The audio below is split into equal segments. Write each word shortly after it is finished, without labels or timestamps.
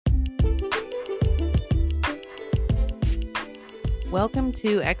Welcome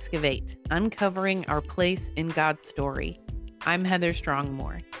to Excavate, uncovering our place in God's story. I'm Heather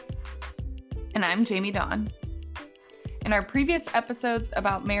Strongmore. And I'm Jamie Dawn. In our previous episodes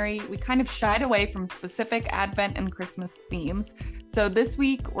about Mary, we kind of shied away from specific Advent and Christmas themes. So this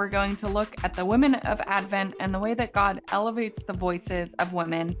week, we're going to look at the women of Advent and the way that God elevates the voices of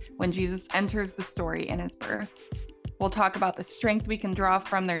women when Jesus enters the story in his birth. We'll talk about the strength we can draw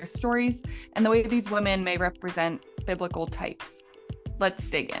from their stories and the way these women may represent biblical types. Let's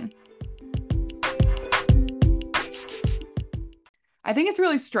dig in. I think it's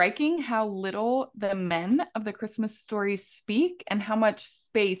really striking how little the men of the Christmas story speak and how much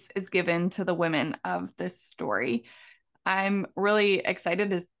space is given to the women of this story. I'm really excited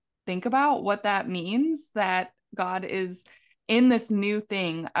to think about what that means, that God is in this new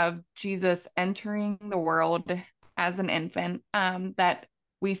thing of Jesus entering the world as an infant, that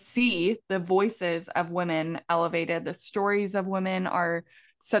we see the voices of women elevated. The stories of women are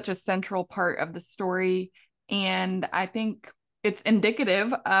such a central part of the story. And I think it's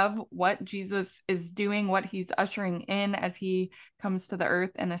indicative of what Jesus is doing, what he's ushering in as he comes to the earth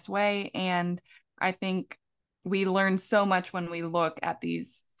in this way. And I think we learn so much when we look at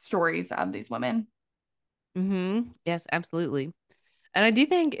these stories of these women. Yes, absolutely. And I do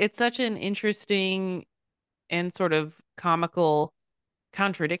think it's such an interesting and sort of comical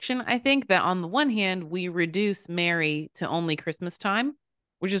contradiction. I think that on the one hand, we reduce Mary to only Christmas time,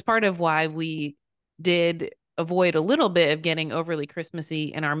 which is part of why we did avoid a little bit of getting overly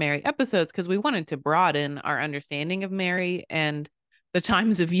Christmassy in our Mary episodes, because we wanted to broaden our understanding of Mary and the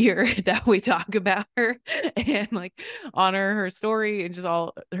times of year that we talk about her and like honor her story and just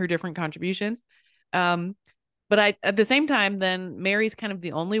all her different contributions. Um, but at the same time, then Mary's kind of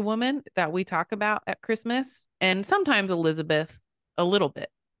the only woman that we talk about at Christmas, and sometimes Elizabeth a little bit,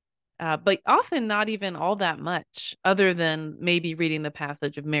 but often not even all that much, other than maybe reading the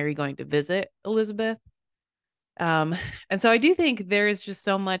passage of Mary going to visit Elizabeth. Um, and so I do think there is just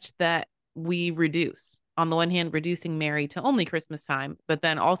so much that we reduce. On the one hand, reducing Mary to only Christmas time, but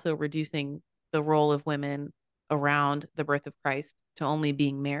then also reducing the role of women around the birth of Christ to only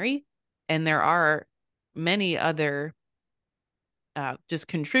being Mary. And there are many other just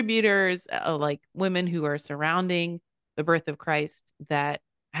contributors, like women who are surrounding the birth of Christ, that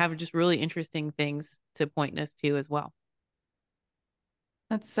have just really interesting things to point us to as well.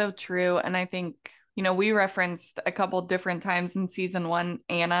 That's so true. And I think, we referenced a couple different times in season one,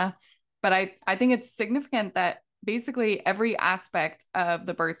 Anna, but I think it's significant that basically every aspect of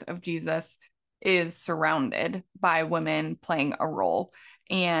the birth of Jesus is surrounded by women playing a role.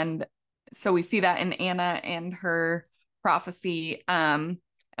 And so we see that in Anna and her prophecy,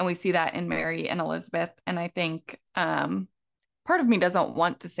 and we see that in Mary and Elizabeth. And I think part of me doesn't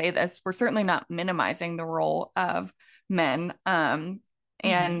want to say this. We're certainly not minimizing the role of men.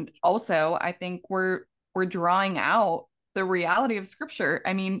 And also, I think we're drawing out the reality of Scripture.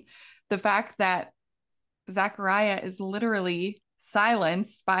 I mean, the fact that Zechariah is literally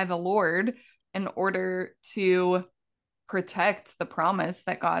silenced by the Lord in order to protect the promise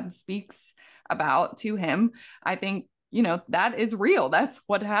that God speaks about to him, I think, that is real. That's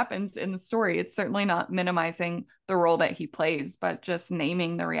what happens in the story. It's certainly not minimizing the role that he plays, but just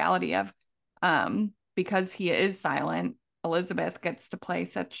naming the reality of, because he is silent, Elizabeth gets to play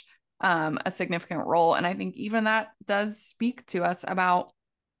such a significant role. And I think even that does speak to us about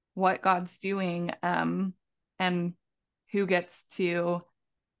what God's doing, and who gets to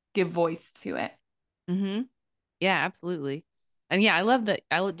give voice to it. Mm-hmm. Yeah, absolutely. And yeah, I love that.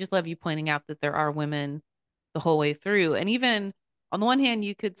 Just love you pointing out that there are women the whole way through. And even on the one hand,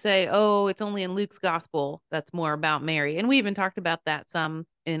 you could say, oh, it's only in Luke's gospel that's more about Mary. And we even talked about that some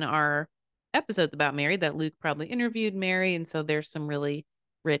in our episodes about Mary, that Luke probably interviewed Mary. And so there's some really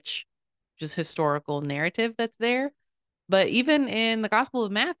rich, just historical narrative that's there. But even in the Gospel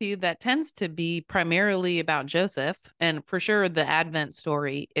of Matthew, that tends to be primarily about Joseph. And for sure, the Advent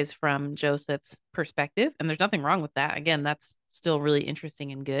story is from Joseph's perspective. And there's nothing wrong with that. Again, that's still really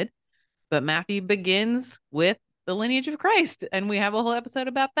interesting and good. But Matthew begins with the lineage of Christ. And we have a whole episode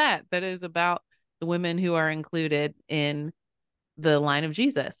about that, that is about the women who are included in the line of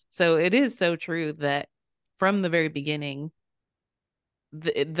Jesus. So it is so true that from the very beginning,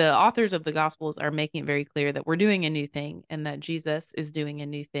 the authors of the Gospels are making it very clear that we're doing a new thing and that Jesus is doing a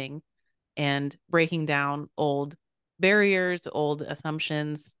new thing and breaking down old barriers, old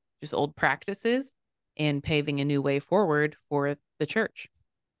assumptions, just old practices, and paving a new way forward for the church.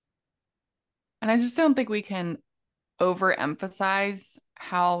 And I just don't think we can overemphasize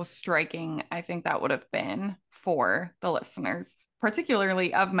how striking I think that would have been for the listeners,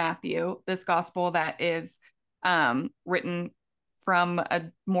 particularly of Matthew, this gospel that is written from a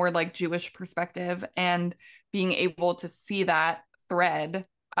more like Jewish perspective, and being able to see that thread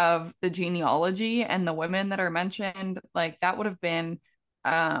of the genealogy and the women that are mentioned, like that would have been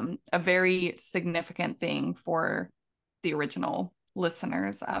a very significant thing for the original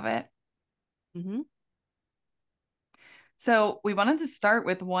listeners of it. Mm-hmm. So we wanted to start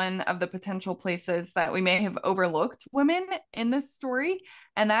with one of the potential places that we may have overlooked women in this story,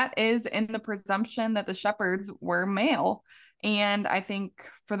 and that is in the presumption that the shepherds were male. And I think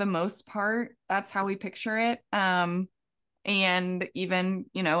for the most part, that's how we picture it. And even,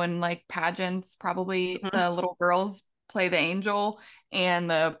 in like pageants, probably Mm-hmm. the little girls play the angel and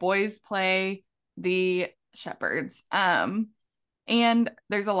the boys play the shepherds. And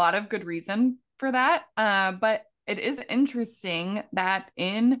there's a lot of good reason for that. But it is interesting that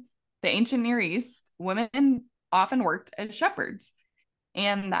in the ancient Near East, women often worked as shepherds.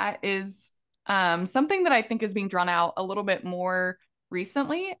 And that is something that I think is being drawn out a little bit more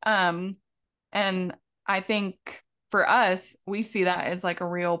recently. And I think for us, we see that as like a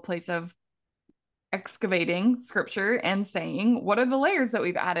real place of excavating scripture and saying, what are the layers that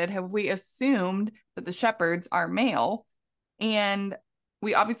we've added? Have we assumed that the shepherds are male? And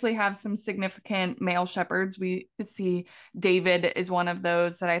we obviously have some significant male shepherds. We see David is one of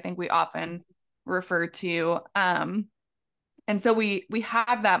those that I think we often refer to. And so we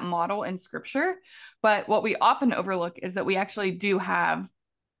have that model in scripture, but what we often overlook is that we actually do have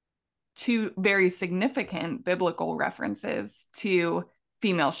two very significant biblical references to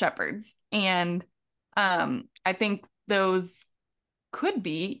female shepherds. And I think those could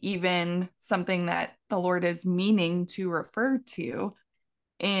be even something that the Lord is meaning to refer to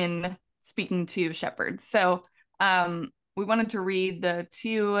in speaking to shepherds. So we wanted to read the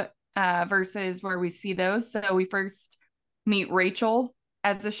two verses where we see those. So we first meet Rachel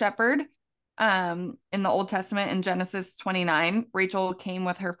as a shepherd in the Old Testament in Genesis 29. Rachel came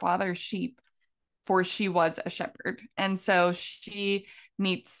with her father's sheep, for she was a shepherd. And so she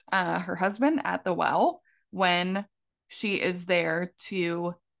meets her husband at the well when she is there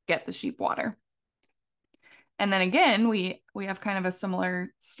to get the sheep water. And then again, we have kind of a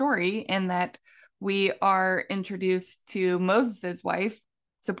similar story in that we are introduced to Moses's wife,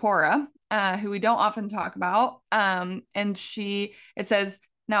 Zipporah, who we don't often talk about. And it says,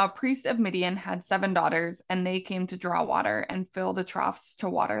 now a priest of Midian had 7 daughters, and they came to draw water and fill the troughs to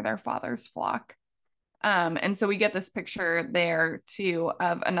water their father's flock. And so we get this picture there too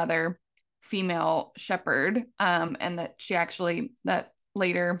of another female shepherd, and that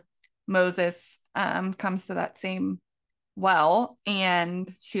later Moses comes to that same well,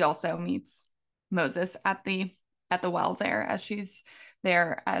 and she also meets Moses at the well there as she's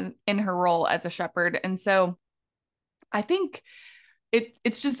there in her role as a shepherd. And so I think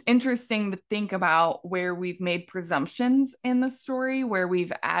it's just interesting to think about where we've made presumptions in the story, where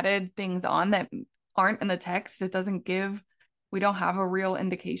we've added things on that aren't in the text. We don't have a real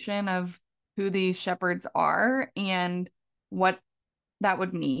indication of who these shepherds are and what that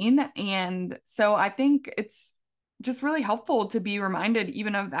would mean. And so I think it's just really helpful to be reminded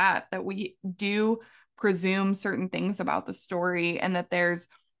even of that we do presume certain things about the story, and that there's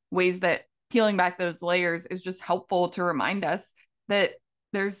ways that peeling back those layers is just helpful to remind us that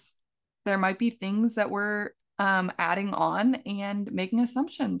there might be things that we're adding on and making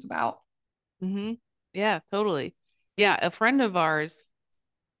assumptions about. Mm-hmm. Yeah, totally. Yeah, a friend of ours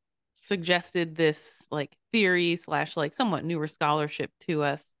suggested this like theory slash like somewhat newer scholarship to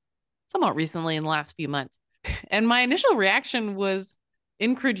us somewhat recently in the last few months. And my initial reaction was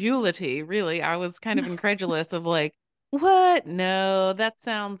incredulity, really. I was kind of incredulous of like, what? No, that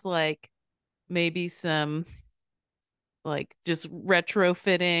sounds like maybe some like just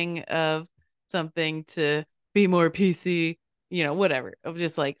retrofitting of something to be more PC, whatever. Of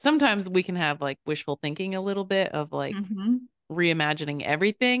just like sometimes we can have like wishful thinking a little bit of like Mm-hmm. reimagining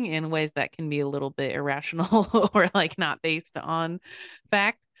everything in ways that can be a little bit irrational or like not based on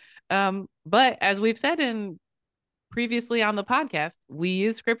fact. But as we've said in previously on the podcast, we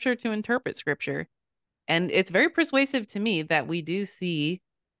use scripture to interpret scripture. And it's very persuasive to me that we do see,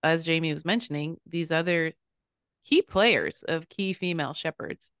 as Jamie was mentioning, these other key players of key female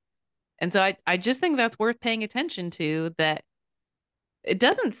shepherds. And so I just think that's worth paying attention to, that it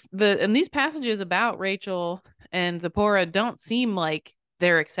doesn't and these passages about Rachel and Zipporah don't seem like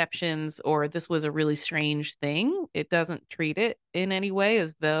they're exceptions or this was a really strange thing. It doesn't treat it in any way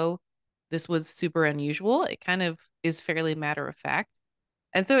as though this was super unusual. It kind of is fairly matter of fact.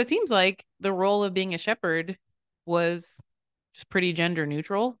 And so it seems like the role of being a shepherd was just pretty gender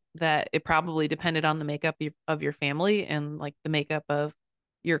neutral, that it probably depended on the makeup of your family and like the makeup of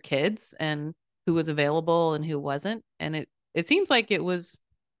your kids and who was available and who wasn't. And it seems like it was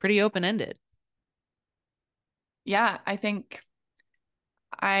pretty open-ended. Yeah, I think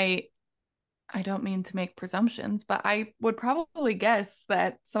I I don't mean to make presumptions, but I would probably guess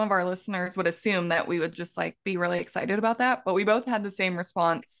that some of our listeners would assume that we would just like be really excited about that. But we both had the same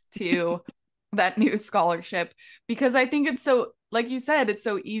response to that new scholarship because I think it's so, like you said, it's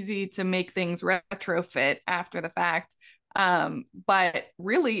so easy to make things retrofit after the fact. But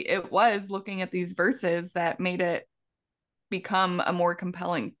really, it was looking at these verses that made it become a more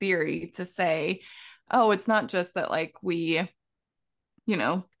compelling theory to say, oh, it's not just that like we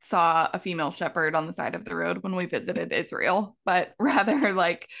saw a female shepherd on the side of the road when we visited Israel, but rather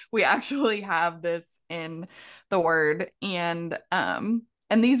like we actually have this in the word. And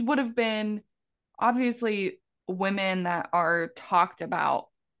these would have been obviously women that are talked about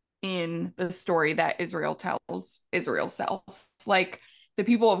in the story that Israel tells Israel self. Like the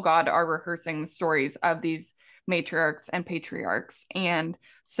people of God are rehearsing the stories of these matriarchs and patriarchs. And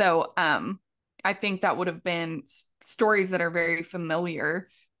so I think that would have been stories that are very familiar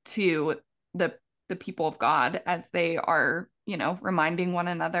to the the people of God as they are, reminding one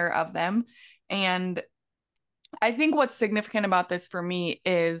another of them. And I think what's significant about this for me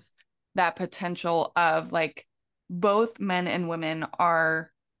is that potential of like both men and women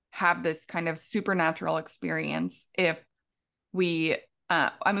are have this kind of supernatural experience if we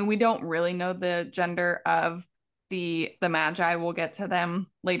I mean we don't really know the gender of the magi. We'll get to them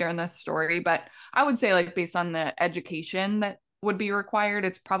later in the story, but I would say like based on the education that would be required,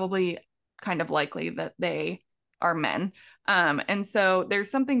 it's probably kind of likely that they are men. And so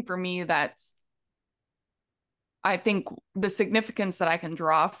there's something for me that's I think the significance that I can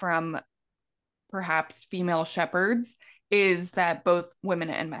draw from perhaps female shepherds is that both women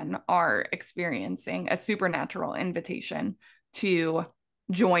and men are experiencing a supernatural invitation to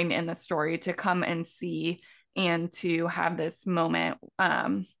join in the story, to come and see, and to have this moment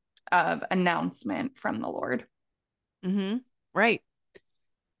of announcement from the Lord. Mm-hmm. Right.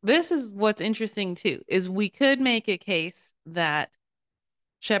 This is what's interesting too, is we could make a case that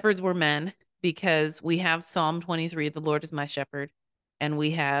shepherds were men because we have Psalm 23, the Lord is my shepherd, and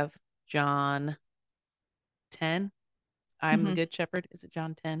we have John 10, I'm the Mm-hmm. good shepherd. Is it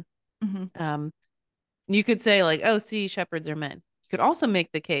John 10? Mm-hmm. Um, you could say like, oh, see, shepherds are men. You could also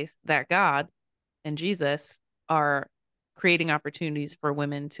make the case that God and Jesus are creating opportunities for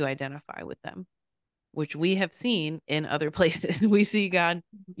women to identify with them, which we have seen in other places. We see God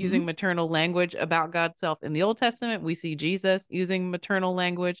Mm-hmm. using maternal language about God's self in the Old Testament. We see Jesus using maternal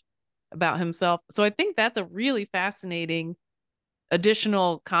language about himself. So I think that's a really fascinating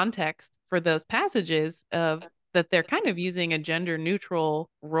additional context for those passages of that they're kind of using a gender neutral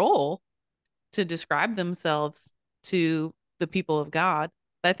role to describe themselves to the people of God.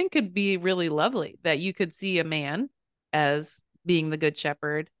 I think could be really lovely that you could see a man as being the good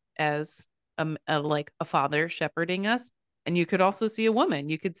shepherd, as like a father shepherding us, and you could also see a woman.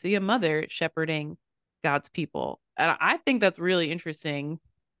 You could see a mother shepherding God's people. And I think that's really interesting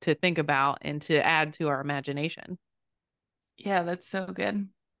to think about and to add to our imagination. Yeah, that's so good.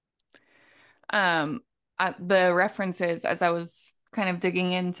 Um, the references as I was kind of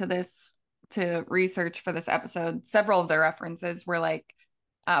digging into this to research for this episode, several of the references were like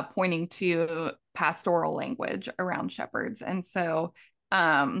pointing to pastoral language around shepherds, and so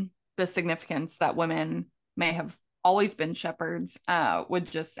the significance that women may have always been shepherds would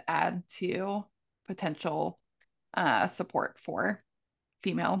just add to potential support for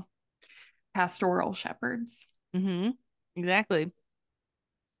female pastoral shepherds. Mm-hmm. Exactly.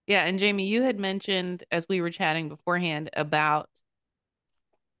 Yeah, and Jamie, you had mentioned as we were chatting beforehand about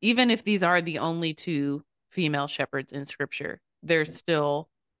even if these are the only two female shepherds in scripture, there's still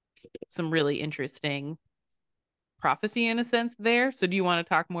some really interesting prophecy in a sense there. So do you want to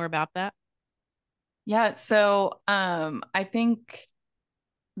talk more about that? Yeah, so I think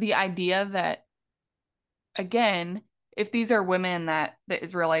the idea that again, if these are women that the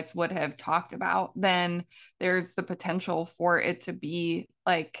Israelites would have talked about, then there's the potential for it to be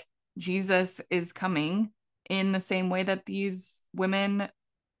like Jesus is coming in the same way that these women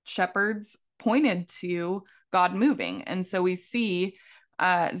shepherds pointed to God moving. And so we see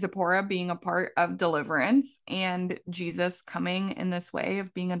Zipporah being a part of deliverance and Jesus coming in this way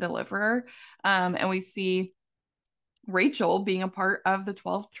of being a deliverer. And we see Rachel being a part of the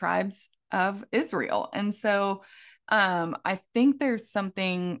 12 tribes of Israel. And so I think there's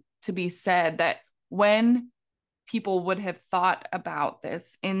something to be said that when people would have thought about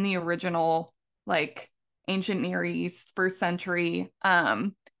this in the original, like ancient Near East, first century,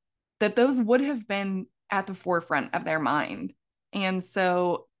 that those would have been at the forefront of their mind. And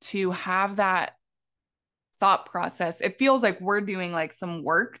so to have that thought process. It feels like we're doing like some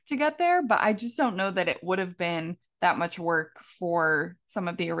work to get there, but I just don't know that it would have been that much work for some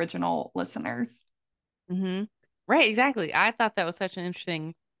of the original listeners. Hmm. Right, exactly. I thought that was such an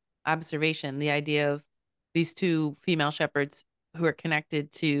interesting observation, the idea of these two female shepherds who are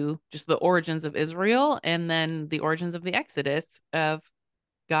connected to just the origins of Israel and then the origins of the Exodus of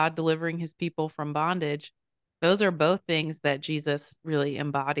God delivering his people from bondage. Those are both things that Jesus really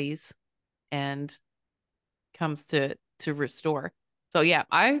embodies and comes to restore. So yeah,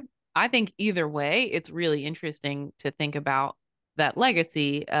 I think either way, it's really interesting to think about that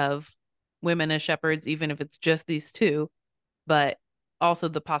legacy of women as shepherds, even if it's just these two, but also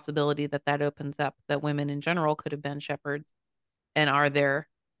the possibility that that opens up that women in general could have been shepherds, and are there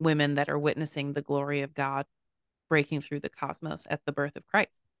women that are witnessing the glory of God breaking through the cosmos at the birth of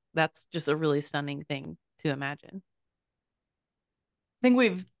Christ? That's just a really stunning thing to imagine. I think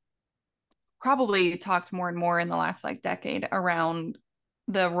we've probably talked more and more in the last like decade around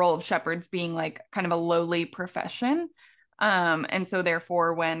the role of shepherds being like kind of a lowly profession. And so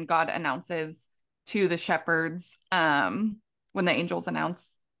therefore when God announces to the shepherds, when the angels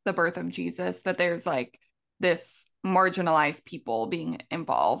announce the birth of Jesus, that there's like this marginalized people being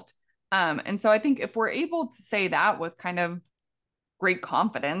involved. And so I think if we're able to say that with kind of great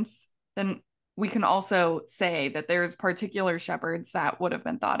confidence, then we can also say that there's particular shepherds that would have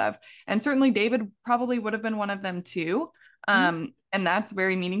been thought of. And certainly David probably would have been one of them too. Mhm. And that's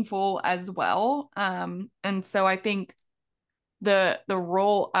very meaningful as well. And so I think the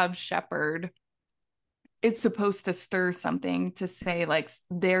role of shepherd is supposed to stir something to say, like,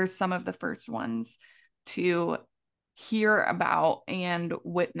 there's some of the first ones to hear about and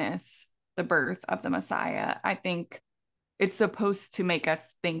witness the birth of the Messiah. I think it's supposed to make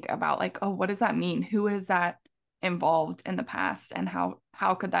us think about like, oh, what does that mean? Who is that involved in the past, and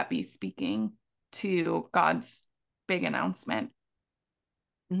how could that be speaking to God's big announcement?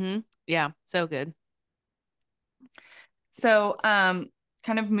 Mhm. Yeah, so good. So,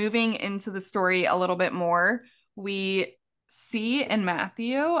 kind of moving into the story a little bit more, we see in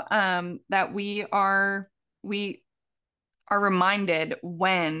Matthew that we are reminded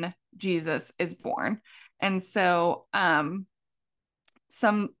when Jesus is born. And so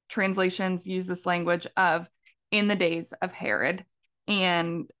some translations use this language of in the days of Herod.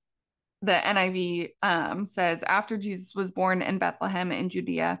 And the NIV says, after Jesus was born in Bethlehem in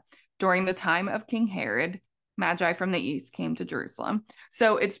Judea during the time of King Herod, Magi from the east came to Jerusalem.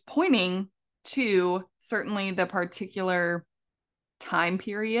 So it's pointing to certainly the particular time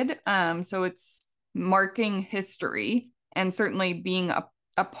period. So it's marking history, and certainly being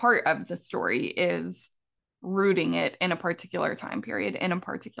a part of the story is rooting it in a particular time period, in a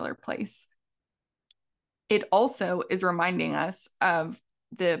particular place. It also is reminding us of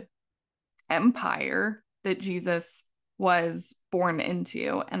the empire that Jesus was born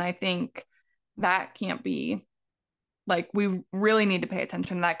into. And I think that can't be like, we really need to pay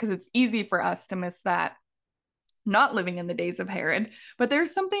attention to that because it's easy for us to miss that not living in the days of Herod. But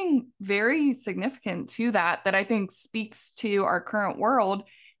there's something very significant to that that I think speaks to our current world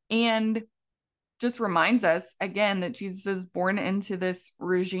and just reminds us again that Jesus is born into this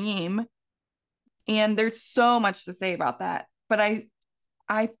regime. And there's so much to say about that. But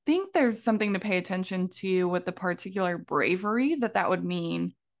I think there's something to pay attention to with the particular bravery that that would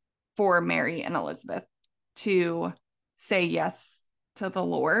mean for Mary and Elizabeth to say yes to the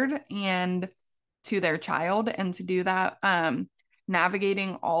Lord and to their child, and to do that,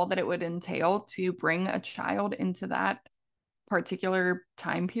 navigating all that it would entail to bring a child into that particular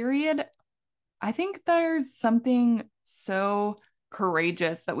time period. I think there's something so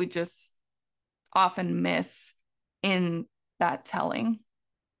courageous that we just often miss in that telling.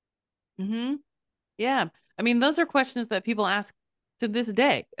 Hmm. Yeah. I mean, those are questions that people ask to this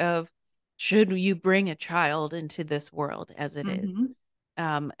day of should you bring a child into this world as it is?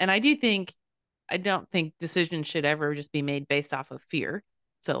 Mm-hmm. And I don't think decisions should ever just be made based off of fear.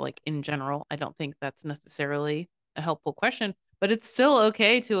 So, like in general, I don't think that's necessarily a helpful question, but it's still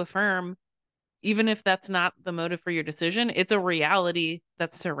okay to affirm, even if that's not the motive for your decision, it's a reality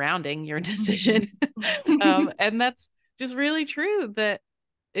that's surrounding your decision. Mm-hmm. And that's just really true that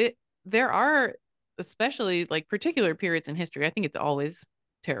it, there are, especially like particular periods in history, I think it's always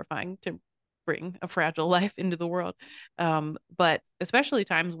terrifying to bring a fragile life into the world. But especially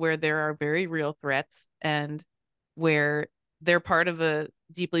times where there are very real threats and where they're part of a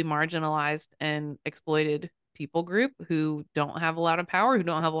deeply marginalized and exploited people group who don't have a lot of power, who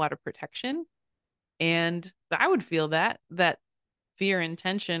don't have a lot of protection. And I would feel that fear and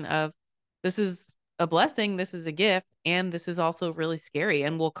tension of this is a blessing, this is a gift, and this is also really scary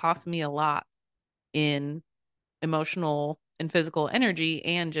and will cost me a lot in emotional and physical energy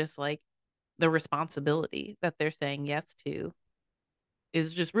and just like the responsibility that they're saying yes to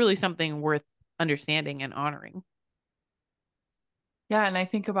is just really something worth understanding and honoring. Yeah, and I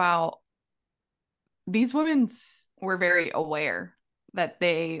think about these women were very aware that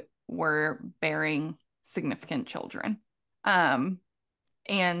they were bearing significant children. Um,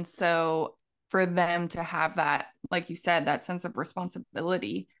 and so for them to have that, like you said, that sense of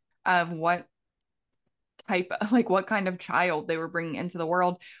responsibility of what type, like what kind of child they were bringing into the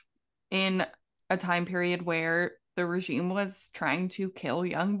world in a time period where the regime was trying to kill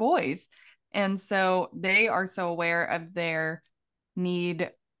young boys. And so they are so aware of their need,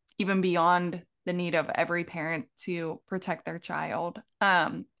 even beyond the need of every parent to protect their child,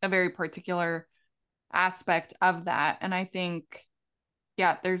 a very particular aspect of that. And I think,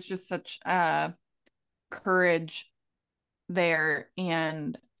 yeah, there's just such courage there.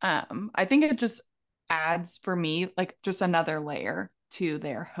 And I think it just adds for me like just another layer to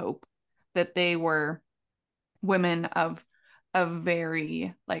their hope that they were women of a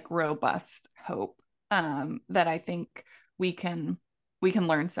very like robust hope that I think we can we can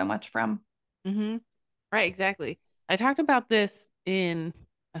learn so much from. Mm-hmm. Right, exactly. I talked about this in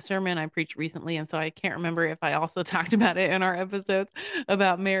a sermon I preached recently, and so I can't remember if I also talked about it in our episodes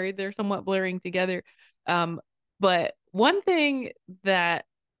about Mary. They're somewhat blurring together. But one thing that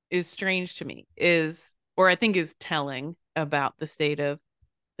is strange to me is, or I think is telling about the state of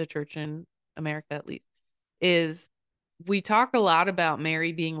the church in America, at least, is we talk a lot about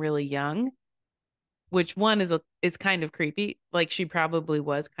Mary being really young, which one is kind of creepy. Like she probably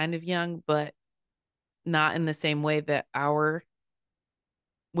was kind of young, but not in the same way that our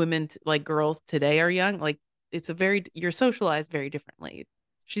women like girls today are young. Like it's a very you're socialized very differently.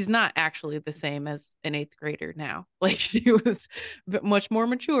 She's not actually the same as an eighth grader now. Like she was much more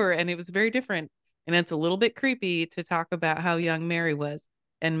mature and it was very different. And it's a little bit creepy to talk about how young Mary was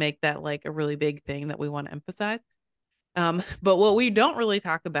and make that like a really big thing that we want to emphasize. But what we don't really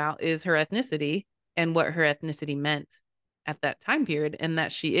talk about is her ethnicity and what her ethnicity meant at that time period, and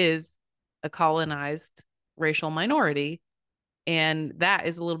that she is a colonized racial minority. And that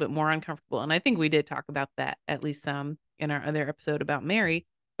is a little bit more uncomfortable. And I think we did talk about that at least some in our other episode about Mary.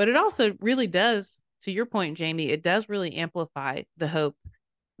 But it also really does, to your point, Jamie, it does really amplify the hope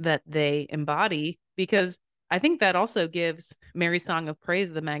that they embody because I think that also gives Mary's Song of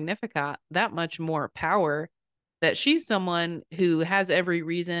Praise, the Magnificat, that much more power that she's someone who has every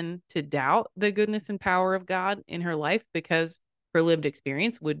reason to doubt the goodness and power of God in her life because her lived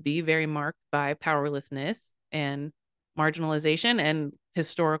experience would be very marked by powerlessness and marginalization and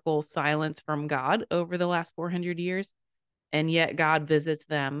historical silence from God over the last 400 years. And yet God visits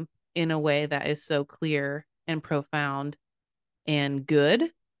them in a way that is so clear and profound and good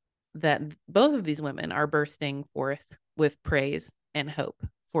that both of these women are bursting forth with praise and hope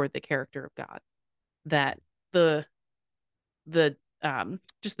for the character of God. That the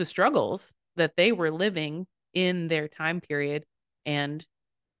just the struggles that they were living in their time period and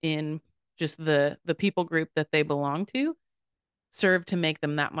in just the people group that they belong to serve to make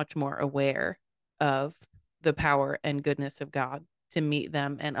them that much more aware of the power and goodness of God to meet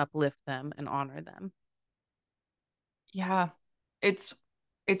them and uplift them and honor them. Yeah. It's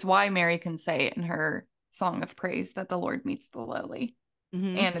it's why Mary can say in her song of praise that the Lord meets the lowly.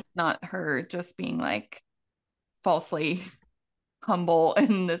 Mm-hmm. And it's not her just being like falsely humble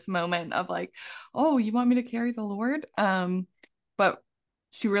in this moment of like, oh, you want me to carry the Lord? But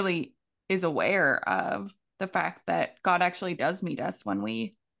she really is aware of the fact that God actually does meet us when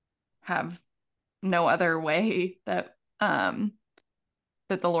we have no other way that the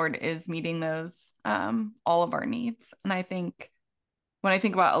Lord is meeting those all of our needs. And I think when I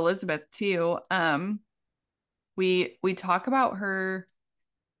think about Elizabeth too, we talk about her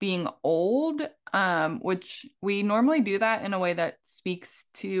being old, which we normally do that in a way that speaks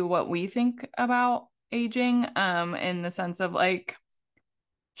to what we think about aging, in the sense of like,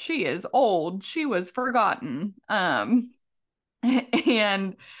 she is old, she was forgotten. And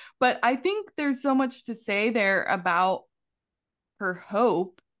but I think there's so much to say there about her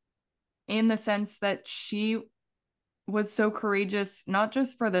hope in the sense that she was so courageous, not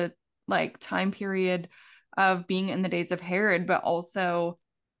just for the like time period of being in the days of Herod, but also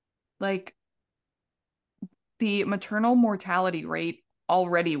like the maternal mortality rate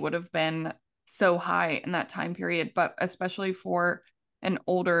already would have been so high in that time period, but especially for an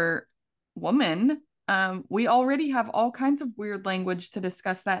older woman, we already have all kinds of weird language to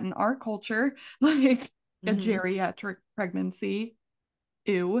discuss that in our culture, like a Mm-hmm. geriatric pregnancy.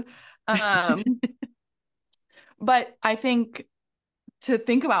 Ew. Um, but I think to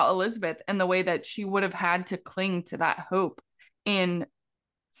think about Elizabeth and the way that she would have had to cling to that hope in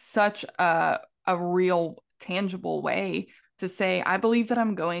such a real tangible way, to say, I believe that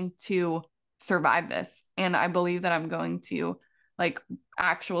I'm going to survive this, and I believe that I'm going to like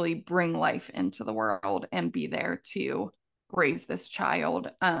actually bring life into the world and be there to raise this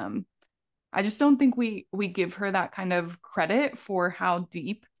child. I just don't think we give her that kind of credit for how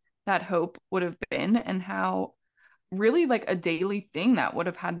deep that hope would have been, and how really like a daily thing that would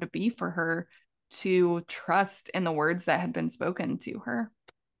have had to be for her to trust in the words that had been spoken to her.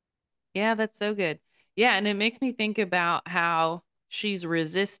 Yeah, that's so good. Yeah, and it makes me think about how she's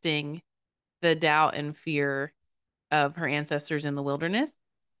resisting the doubt and fear of her ancestors in the wilderness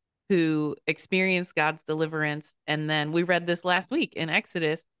who experienced God's deliverance. And then we read this last week in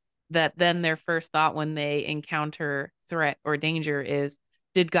Exodus that then their first thought when they encounter threat or danger is,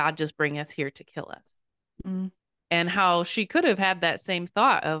 did God just bring us here to kill us? Mm. And how she could have had that same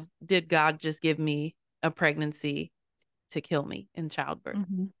thought of, did God just give me a pregnancy to kill me in childbirth?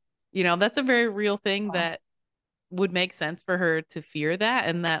 Mm-hmm. That's a very real thing Wow. that would make sense for her to fear that.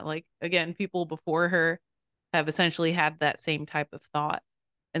 And that, like, again, people before her have essentially had that same type of thought.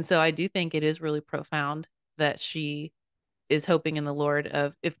 And so I do think it is really profound that she is hoping in the Lord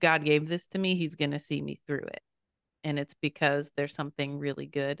of, if God gave this to me, he's going to see me through it. And it's because there's something really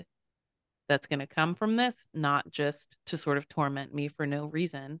good that's going to come from this, not just to sort of torment me for no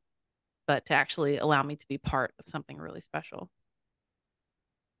reason, but to actually allow me to be part of something really special.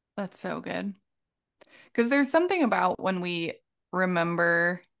 That's so good. Because there's something about when we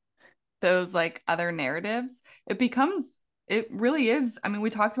remember those like other narratives, it really is. I mean, we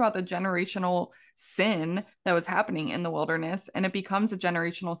talked about the generational sin that was happening in the wilderness, and it becomes a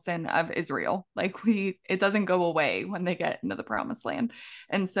generational sin of Israel. Like it doesn't go away when they get into the promised land.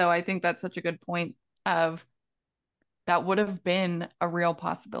 And so I think that's such a good point of that would have been a real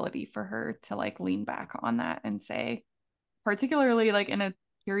possibility for her to like lean back on that and say, particularly like in a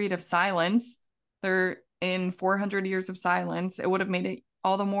period of silence, they're in 400 years of silence, it would have made it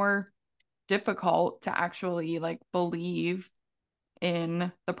all the more difficult to actually like believe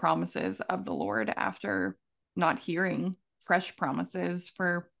in the promises of the Lord after not hearing fresh promises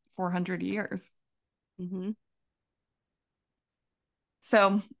for 400 years. Mm-hmm.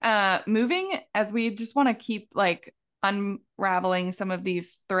 So, moving as we just want to keep like unraveling some of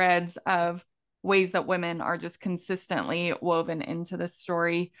these threads of ways that women are just consistently woven into this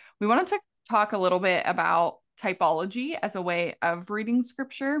story, we wanted to talk a little bit about typology as a way of reading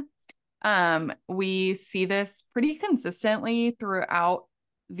scripture. We see this pretty consistently throughout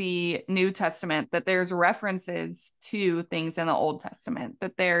the New Testament, that there's references to things in the Old Testament,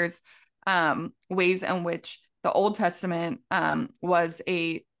 that there's ways in which the Old Testament was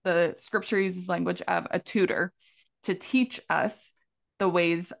the scripture uses language of a tutor to teach us the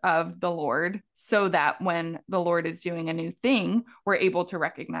ways of the Lord, so that when the Lord is doing a new thing, we're able to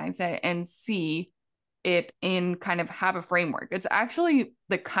recognize it and see it in kind of have a framework. It's actually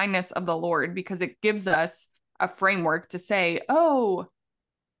the kindness of the Lord, because it gives us a framework to say, oh,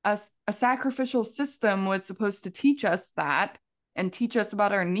 a sacrificial system was supposed to teach us that and teach us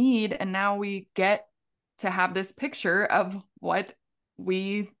about our need. And now we get to have this picture of what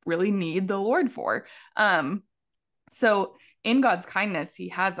we really need the Lord for. So in God's kindness, he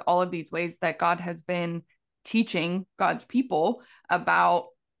has all of these ways that God has been teaching God's people about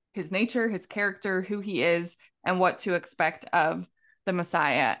his nature, his character, who he is, and what to expect of the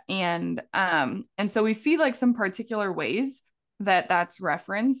Messiah. And so we see like some particular ways that that's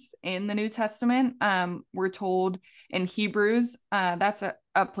referenced in the New Testament. We're told in Hebrews, that's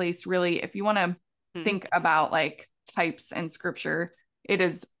a place really, if you want to Mm-hmm. think about like types and scripture, it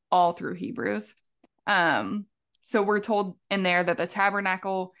is all through Hebrews. So we're told in there that the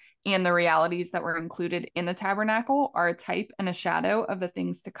tabernacle and the realities that were included in the tabernacle are a type and a shadow of the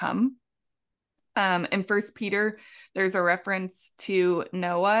things to come. In First Peter, there's a reference to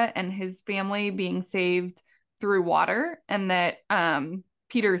Noah and his family being saved through water, and that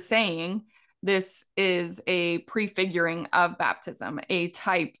Peter's saying this is a prefiguring of baptism, a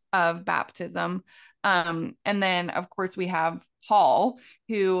type of baptism. And then, of course, we have Paul,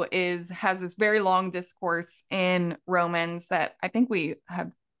 who has this very long discourse in Romans that I think we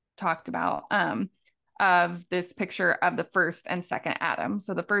have talked about, of this picture of the first and second Adam.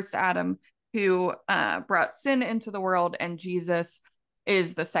 So the first Adam who brought sin into the world, and Jesus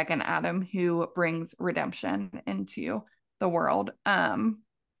is the second Adam who brings redemption into the world.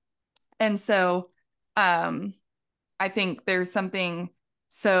 And so I think there's something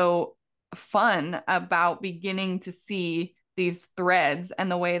so fun about beginning to see these threads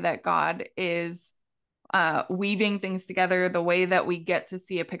and the way that God is weaving things together, the way that we get to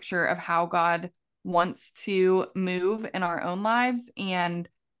see a picture of how God wants to move in our own lives. And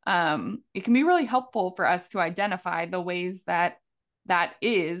it can be really helpful for us to identify the ways that that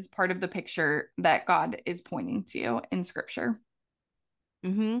is part of the picture that God is pointing to in scripture.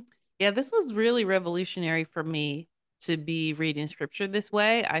 Mm-hmm. Yeah, this was really revolutionary for me to be reading scripture this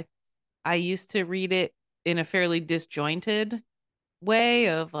way. I used to read it in a fairly disjointed way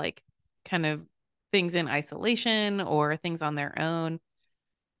of like kind of things in isolation or things on their own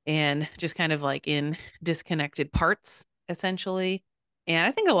and just kind of like in disconnected parts, essentially. And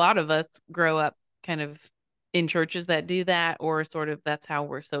I think a lot of us grow up kind of in churches that do that, or sort of that's how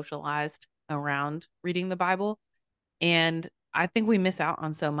we're socialized around reading the Bible. And I think we miss out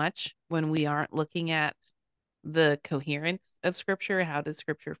on so much when we aren't looking at the coherence of scripture. How does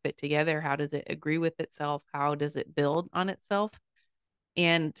scripture fit together? How does it agree with itself? How does it build on itself?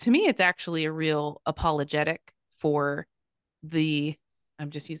 And to me, it's actually a real apologetic for the,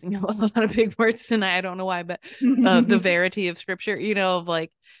 I'm just using a lot of big words tonight. I don't know why, but the verity of scripture, of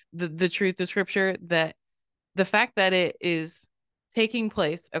like the truth of scripture, that the fact that it is taking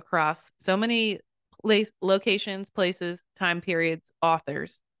place across so many locations, places, time periods,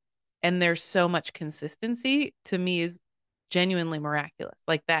 authors, and there's so much consistency to me is genuinely miraculous.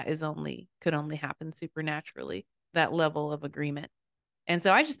 Like that could only happen supernaturally, that level of agreement. And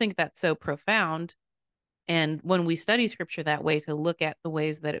so I just think that's so profound. And when we study scripture that way, to look at the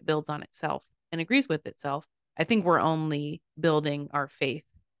ways that it builds on itself and agrees with itself, I think we're only building our faith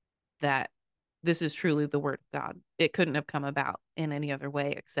that this is truly the word of God. It couldn't have come about in any other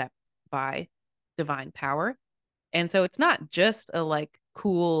way except by divine power. And so it's not just a like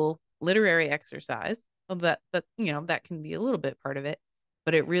cool literary exercise, but that can be a little bit part of it,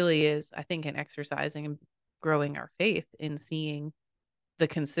 but it really is, I think, an exercising and growing our faith in seeing the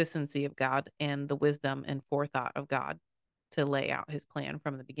consistency of God and the wisdom and forethought of God to lay out his plan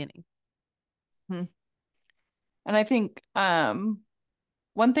from the beginning. And I think one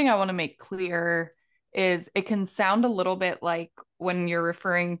thing I want to make clear is it can sound a little bit like when you're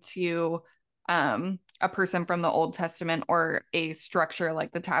referring to a person from the Old Testament or a structure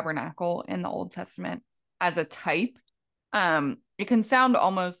like the tabernacle in the Old Testament as a type. It can sound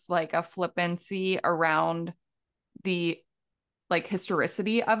almost like a flippancy around the like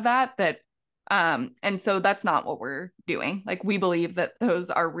historicity of that and so that's not what we're doing. Like we believe that those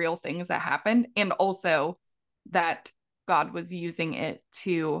are real things that happened, and also that God was using it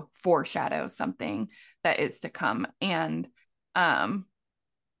to foreshadow something that is to come. And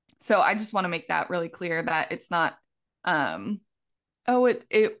so I just want to make that really clear, that it's not oh it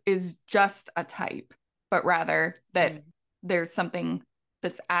is just a type, but rather that there's something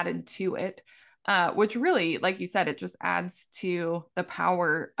that's added to it, which really, like you said, it just adds to the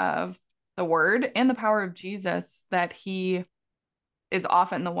power of the word and the power of Jesus, that he is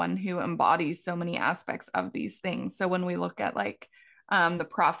often the one who embodies so many aspects of these things. So when we look at like the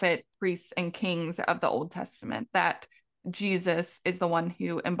prophet, priests, and kings of the Old Testament, that Jesus is the one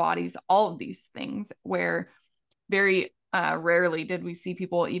who embodies all of these things, where very rarely did we see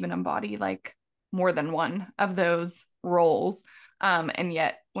people even embody like more than one of those roles. And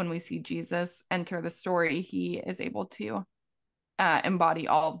yet when we see Jesus enter the story, he is able to embody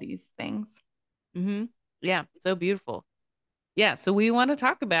all of these things. Mm-hmm. Yeah, so beautiful. Yeah, so we want to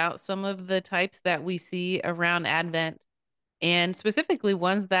talk about some of the types that we see around Advent, and specifically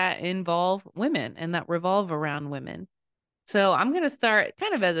ones that involve women and that revolve around women. So I'm going to start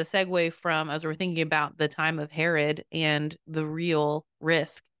kind of as a segue from, as we're thinking about the time of Herod and the real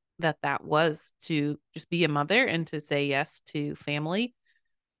risk that was to just be a mother and to say yes to family.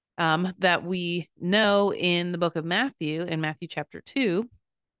 That we know in the book of Matthew, in Matthew chapter 2,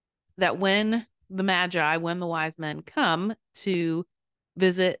 that when the wise men come to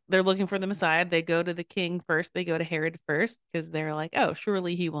visit, they're looking for the Messiah. They go to the king first. They go to Herod first because they're like, oh,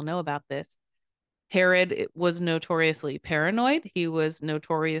 surely he will know about this. Herod was notoriously paranoid. He was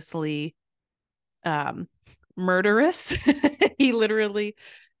notoriously murderous. He literally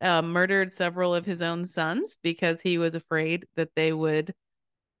murdered several of his own sons because he was afraid that they would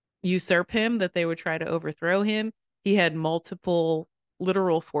usurp him, that they would try to overthrow him. He had multiple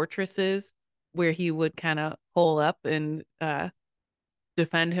literal fortresses where he would kind of hole up and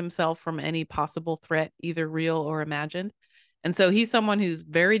defend himself from any possible threat, either real or imagined. And so he's someone who's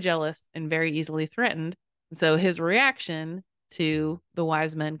very jealous and very easily threatened. And so his reaction to the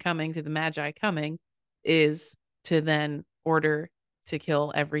wise men coming, to the magi coming, is to then order to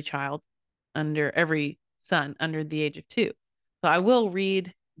kill every son under the age of 2. So I will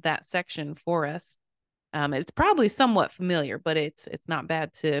read that section for us. It's probably somewhat familiar, but it's not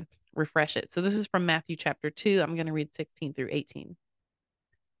bad to refresh it. So this is from Matthew chapter 2. I'm going to read 16 through 18.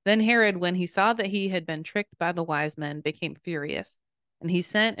 Then Herod, when he saw that he had been tricked by the wise men, became furious, and he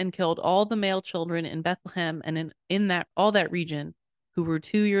sent and killed all the male children in Bethlehem and in that all that region who were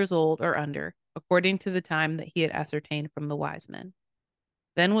 2 years old or under, according to the time that he had ascertained from the wise men.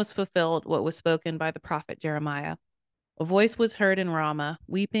 Then was fulfilled what was spoken by the prophet Jeremiah. A voice was heard in Ramah,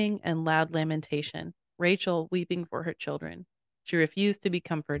 weeping and loud lamentation, Rachel weeping for her children. She refused to be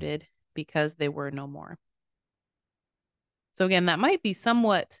comforted because they were no more. So again, that might be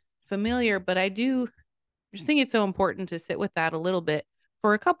somewhat familiar, but I just think it's so important to sit with that a little bit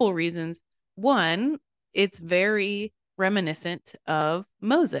for a couple reasons. One, it's very reminiscent of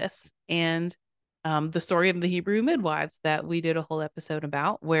Moses and the story of the Hebrew midwives that we did a whole episode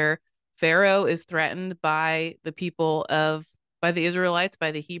about, where Pharaoh is threatened by by the Israelites,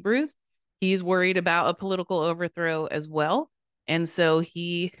 by the Hebrews. He's worried about a political overthrow as well. And so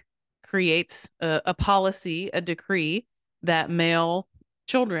he creates a policy, a decree that male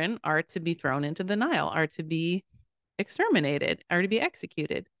children are to be thrown into the Nile, are to be exterminated, are to be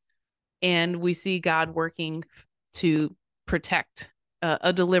executed. And we see God working to protect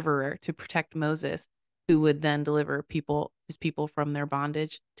a deliverer, to protect Moses, who would then deliver his people from their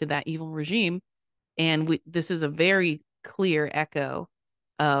bondage to that evil regime. And this is a very clear echo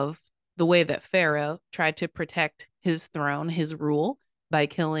of the way that Pharaoh tried to protect his throne, his rule, by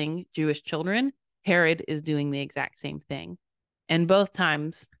killing Jewish children. Herod is doing the exact same thing. And both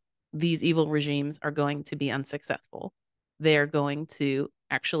times, these evil regimes are going to be unsuccessful. They're going to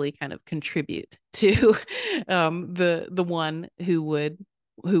actually kind of contribute to the one who would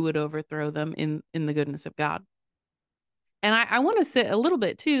overthrow them in the goodness of God. And I want to sit a little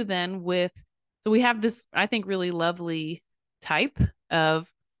bit too then with, so we have this, I think, really lovely type of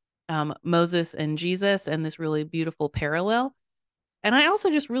Moses and Jesus and this really beautiful parallel. And I also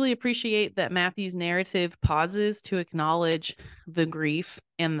just really appreciate that Matthew's narrative pauses to acknowledge the grief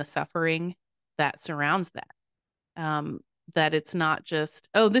and the suffering that surrounds that. That it's not just,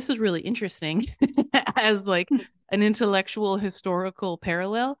 oh, this is really interesting as like an intellectual historical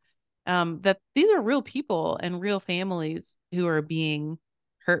parallel. That these are real people and real families who are being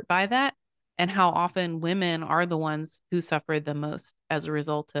hurt by that, and how often women are the ones who suffer the most as a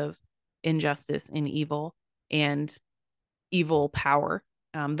result of injustice and evil power,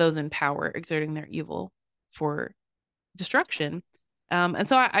 those in power exerting their evil for destruction. And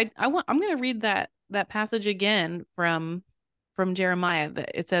so I'm going to read that passage again from Jeremiah.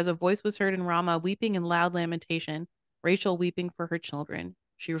 It says, "A voice was heard in Ramah, weeping and loud lamentation, Rachel weeping for her children.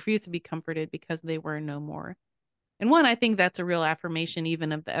 She refused to be comforted because they were no more." And one, I think that's a real affirmation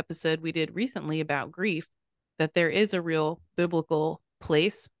even of the episode we did recently about grief, that there is a real biblical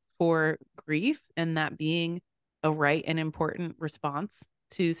place for grief, and that being a right and important response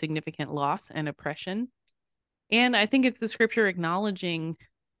to significant loss and oppression. And I think it's the scripture acknowledging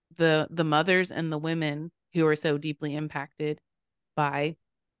the mothers and the women who are so deeply impacted by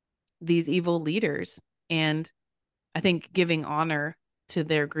these evil leaders, and I think giving honor to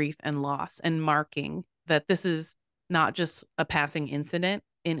their grief and loss and marking that this is not just a passing incident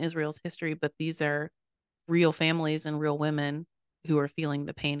in Israel's history, but these are real families and real women who are feeling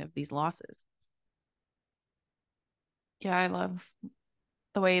the pain of these losses. Yeah, I love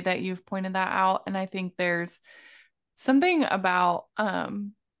the way that you've pointed that out. And I think there's something about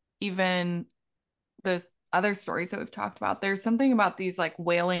even the other stories that we've talked about. There's something about these like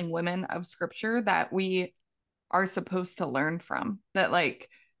wailing women of scripture that we are supposed to learn from. That like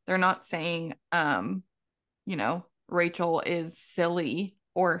they're not saying Rachel is silly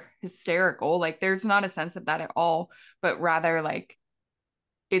or hysterical. Like there's not a sense of that at all, but rather like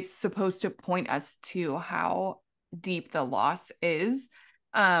it's supposed to point us to how deep the loss is.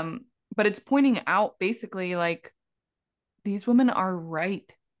 But it's pointing out basically like these women are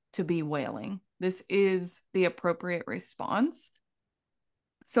right to be wailing. This is the appropriate response.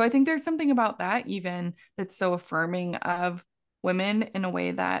 So I think there's something about that even that's so affirming of women in a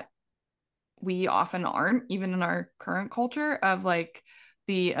way that we often aren't, even in our current culture, of like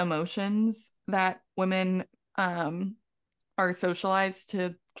the emotions that women are socialized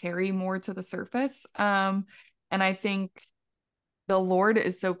to carry more to the surface. And I think the Lord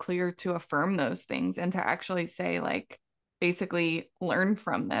is so clear to affirm those things and to actually say, like, basically learn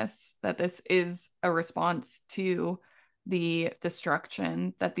from this, that this is a response to the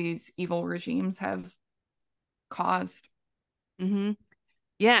destruction that these evil regimes have caused. Mm-hmm.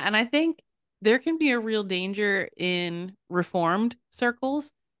 Yeah, and I think there can be a real danger in reformed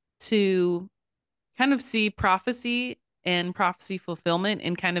circles to kind of see prophecy and prophecy fulfillment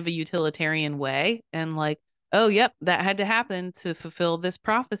in kind of a utilitarian way. And like, oh, yep, that had to happen to fulfill this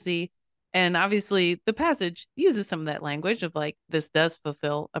prophecy. And obviously, the passage uses some of that language of like, this does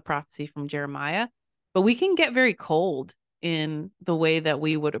fulfill a prophecy from Jeremiah. But we can get very cold in the way that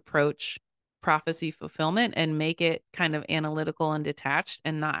we would approach prophecy fulfillment and make it kind of analytical and detached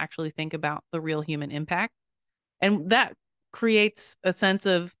and not actually think about the real human impact. And that creates a sense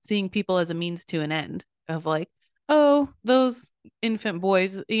of seeing people as a means to an end of like, oh, those infant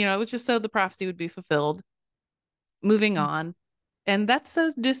boys, it was just so the prophecy would be fulfilled, moving on. And that's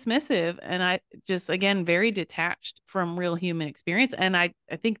so dismissive. And I just, again, very detached from real human experience. And I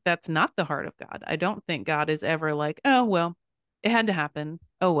think that's not the heart of God. I don't think God is ever like, oh, well, it had to happen.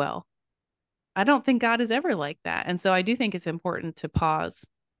 Oh, well. I don't think God is ever like that. And so I do think it's important to pause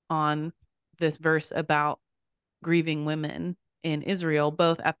on this verse about grieving women in Israel,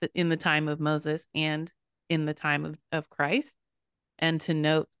 both in the time of Moses and in the time of Christ, and to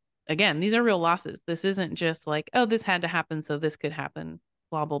note again, these are real losses. This isn't just like, oh, this had to happen so this could happen,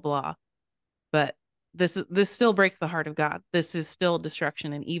 blah blah blah. But this still breaks the heart of God. This is still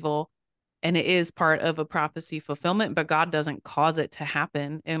destruction and evil, and it is part of a prophecy fulfillment, but God doesn't cause it to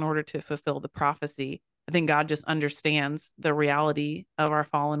happen in order to fulfill the prophecy. I think God just understands the reality of our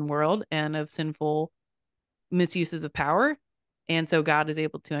fallen world and of sinful misuses of power. And so God is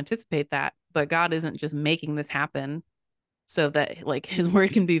able to anticipate that. But God isn't just making this happen so that like his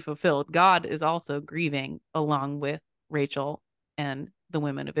word can be fulfilled. God is also grieving along with Rachel and the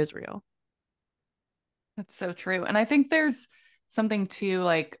women of Israel. That's so true. And I think there's something too,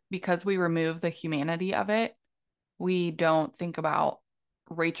 like, because we remove the humanity of it, we don't think about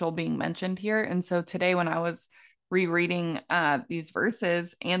Rachel being mentioned here. And so today, when I was rereading these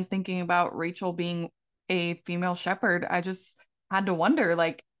verses and thinking about Rachel being a female shepherd, I just had to wonder,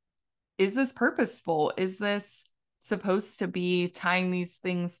 like, is this purposeful? Is this supposed to be tying these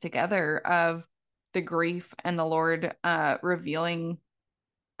things together of the grief and the Lord revealing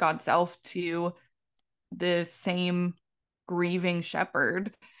God's self to the same grieving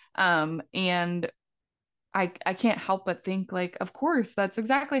shepherd? And I can't help but think like, of course, that's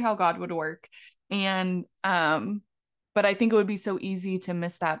exactly how God would work. And but I think it would be so easy to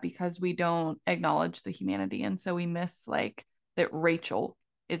miss that because we don't acknowledge the humanity. And so we miss like that Rachel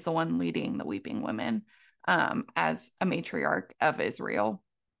is the one leading the weeping women as a matriarch of Israel.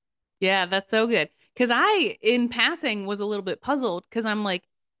 Yeah, that's so good. Because I, in passing, was a little bit puzzled because I'm like,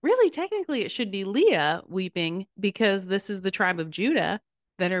 really, technically, it should be Leah weeping because this is the tribe of Judah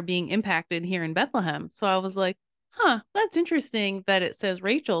that are being impacted here in Bethlehem. So I was like, huh, that's interesting that it says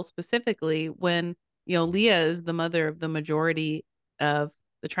Rachel specifically when, Leah is the mother of the majority of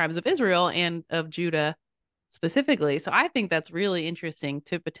the tribes of Israel and of Judah specifically. So I think that's really interesting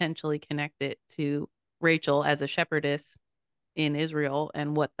to potentially connect it to Rachel as a shepherdess in Israel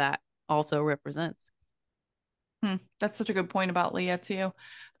and what that also represents. That's such a good point about Leah too.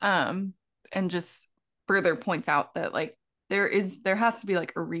 Um, and just further points out that like there has to be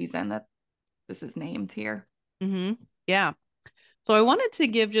like a reason that this is named here. Yeah. So I wanted to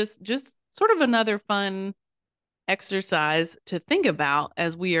give just sort of another fun exercise to think about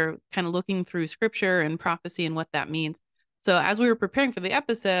as we are kind of looking through scripture and prophecy and what that means. So as we were preparing for the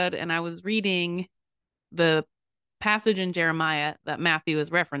episode and I was reading the passage in Jeremiah that Matthew is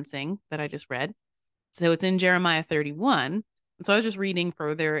referencing that I just read. So it's in Jeremiah 31. So I was just reading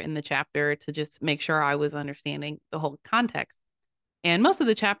further in the chapter to just make sure I was understanding the whole context. And most of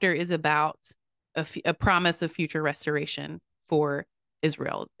the chapter is about a promise of future restoration for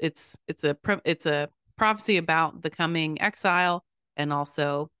Israel. It's a prophecy about the coming exile, and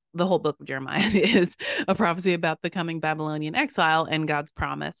also the whole book of Jeremiah is a prophecy about the coming Babylonian exile and God's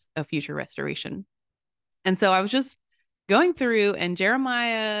promise of future restoration. And so I was just going through, and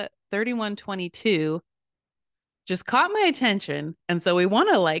Jeremiah 31:22 just caught my attention. And so we want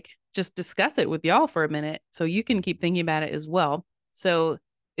to like just discuss it with y'all for a minute so you can keep thinking about it as well. So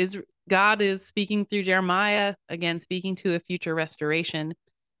is God is speaking through Jeremiah, again, speaking to a future restoration.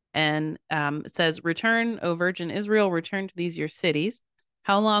 And it says, return, O virgin Israel, return to these your cities.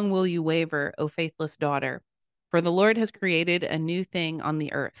 How long will you waver, O faithless daughter? For the Lord has created a new thing on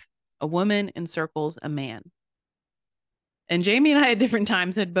the earth. A woman encircles a man. And Jamie and I at different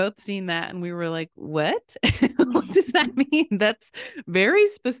times had both seen that and we were like, what? What does that mean? That's very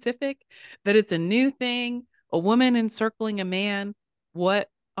specific that it's a new thing, a woman encircling a man. What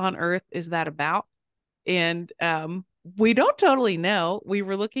on earth is that about? And we don't totally know. We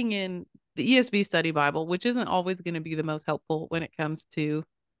were looking in the ESV Study Bible, which isn't always going to be the most helpful when it comes to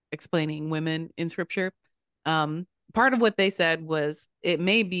explaining women in scripture. Part of what they said was it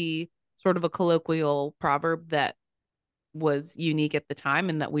may be sort of a colloquial proverb that was unique at the time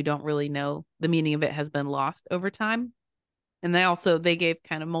and that we don't really know, the meaning of it has been lost over time. And they gave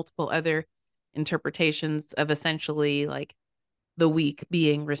kind of multiple other interpretations of essentially like the weak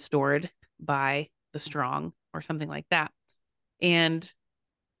being restored by the strong or something like that. And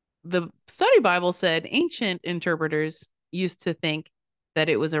the study Bible said ancient interpreters used to think that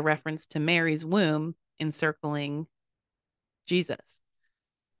it was a reference to Mary's womb encircling Jesus.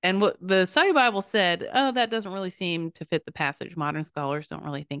 And what the study Bible said, oh, that doesn't really seem to fit the passage. Modern scholars don't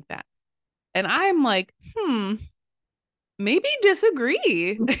really think that. And I'm like, maybe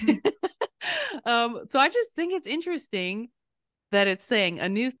disagree. So I just think it's interesting that it's saying a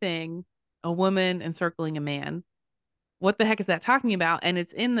new thing, a woman encircling a man. What the heck is that talking about? And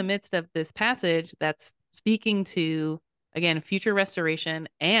it's in the midst of this passage that's speaking to, again, future restoration,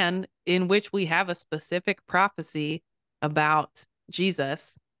 and in which we have a specific prophecy about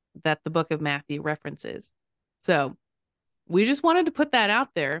Jesus that the book of Matthew references. So we just wanted to put that out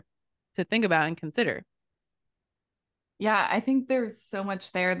there to think about and consider. Yeah, I think there's so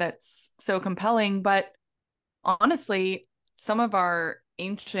much there that's so compelling, but honestly, some of our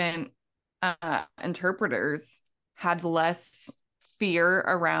ancient interpreters had less fear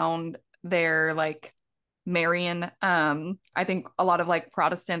around their like Marian. I think a lot of like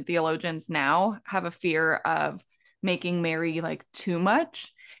Protestant theologians now have a fear of making Mary like too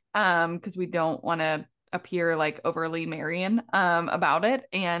much, because we don't want to appear like overly Marian about it,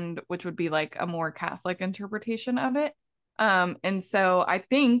 and which would be like a more Catholic interpretation of it. And so I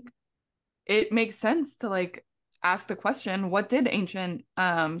think it makes sense to like ask the question, what did ancient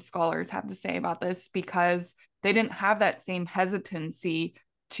scholars have to say about this? Because they didn't have that same hesitancy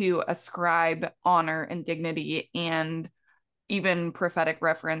to ascribe honor and dignity and even prophetic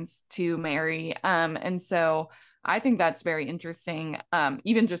reference to Mary. And so I think that's very interesting,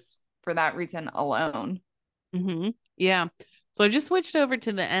 even just for that reason alone. Yeah. So I just switched over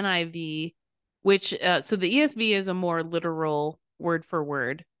to the NIV, which, so the ESV is a more literal word for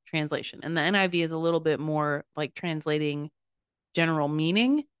word translation, and the NIV is a little bit more like translating general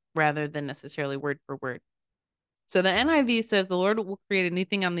meaning rather than necessarily word for word. So the NIV says the Lord will create a new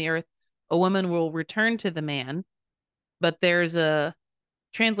thing on the earth. A woman will return to the man, but there's a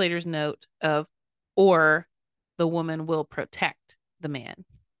translator's note of, or the woman will protect the man,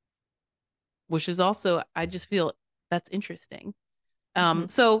 which is also, I just feel that's interesting. Mhm.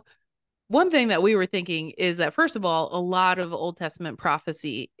 So one thing that we were thinking is that, first of all, a lot of Old Testament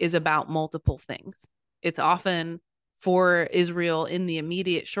prophecy is about multiple things. It's often for Israel in the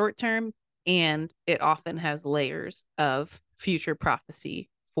immediate short term, and it often has layers of future prophecy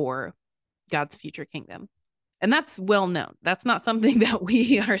for God's future kingdom. And that's well known. That's not something that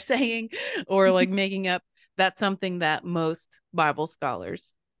we are saying or like making up. That's something that most Bible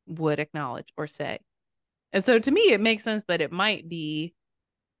scholars would acknowledge or say. And so to me, it makes sense that it might be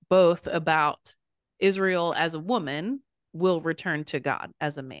both about Israel as a woman will return to God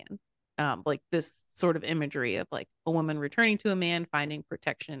as a man. Like this sort of imagery of like a woman returning to a man, finding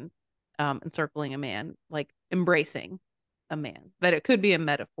protection, encircling a man, like embracing a man, that it could be a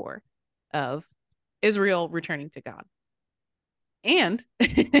metaphor of Israel returning to God. And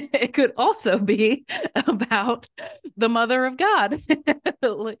it could also be about the mother of God,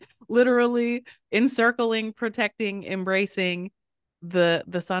 literally encircling, protecting, embracing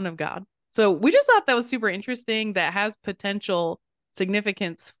the Son of God. So we just thought that was super interesting. That has potential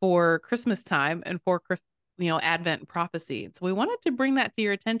significance for Christmas time and for Advent prophecy. So we wanted to bring that to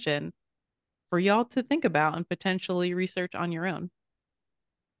your attention for y'all to think about and potentially research on your own.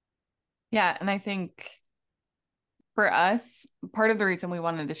 Yeah, and I think for us, part of the reason we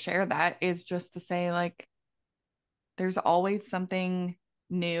wanted to share that is just to say, like, there's always something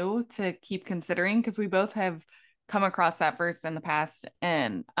new to keep considering, because we both have come across that verse in the past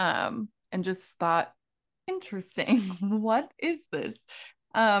and just thought, interesting, what is this?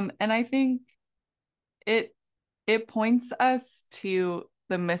 And I think it it points us to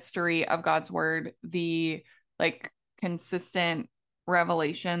the mystery of God's word, the like consistent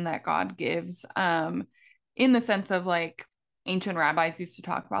revelation that God gives, in the sense of like ancient rabbis used to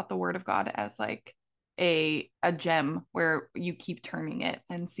talk about the word of God as like a gem where you keep turning it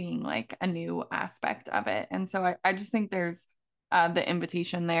and seeing like a new aspect of it. And so I just think there's the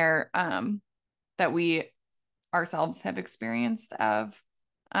invitation there, that we ourselves have experienced of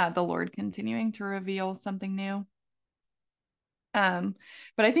the Lord continuing to reveal something new.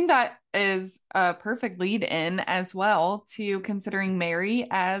 But I think that is a perfect lead in as well to considering Mary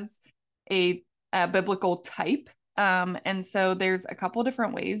as a biblical type. And so there's a couple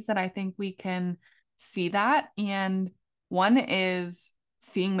different ways that I think we can see that. And one is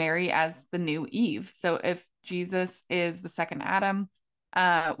seeing Mary as the new Eve. So Jesus is the second Adam,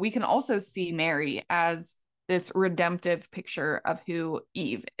 we can also see Mary as this redemptive picture of who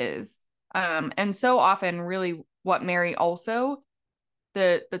Eve is. And so often, really, what Mary also,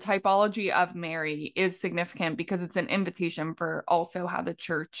 the typology of Mary is significant because it's an invitation for also how the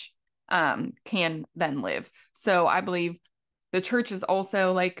church can then live. So I believe the church is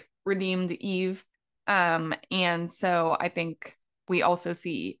also like redeemed Eve. And so I think we also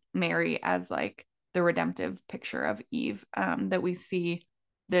see Mary as like the redemptive picture of Eve, that we see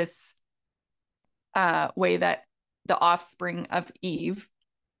this way that the offspring of Eve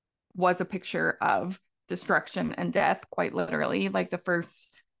was a picture of destruction and death, quite literally. Like the first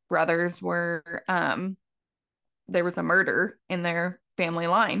brothers were, there was a murder in their family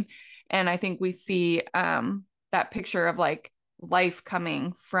line. And I think we see that picture of like life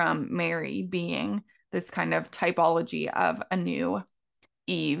coming from Mary being this kind of typology of a new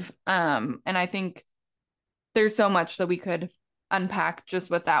Eve. And I think there's so much that we could unpack just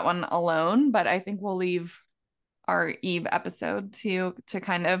with that one alone, but I think we'll leave our Eve episode to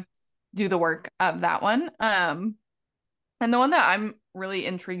kind of do the work of that one. And the one that I'm really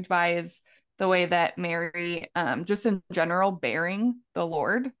intrigued by is the way that Mary, just in general, bearing the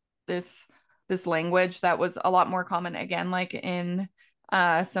Lord, this language that was a lot more common again, like in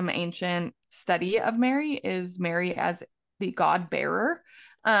some ancient study of Mary, is Mary as the God bearer,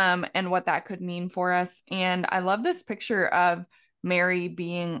 and what that could mean for us. And I love this picture of Mary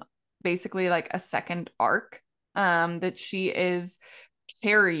being basically like a second ark, that she is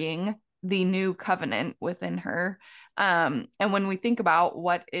carrying the new covenant within her. And when we think about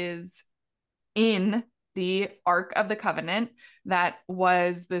what is in the Ark of the Covenant, that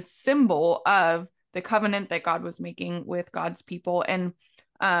was the symbol of the covenant that God was making with God's people. And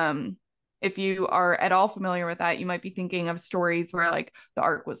if you are at all familiar with that, you might be thinking of stories where like the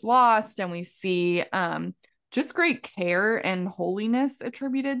Ark was lost, and we see just great care and holiness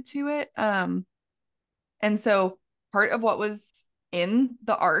attributed to it. And so part of what was in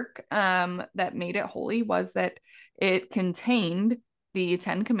the ark, that made it holy, was that it contained the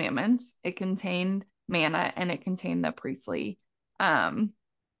Ten Commandments, it contained manna, and it contained the priestly,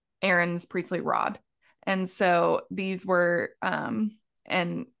 Aaron's priestly rod. And so these were,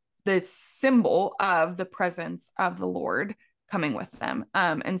 and the symbol of the presence of the Lord coming with them.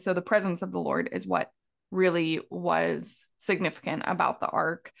 And so the presence of the Lord is what really was significant about the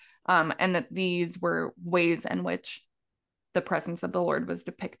ark, and that these were ways in which the presence of the Lord was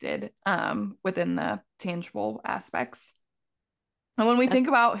depicted, within the tangible aspects. And when we think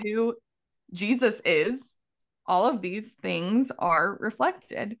about who Jesus is, all of these things are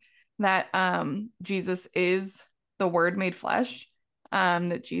reflected. That Jesus is the Word made flesh,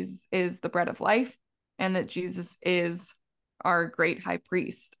 that Jesus is the bread of life, and that Jesus is our great high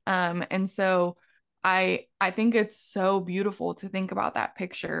priest. And so I think it's so beautiful to think about that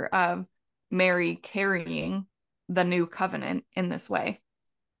picture of Mary carrying the new covenant in this way.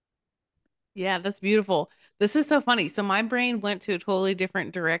 Yeah, that's beautiful. This is so funny. So my brain went to a totally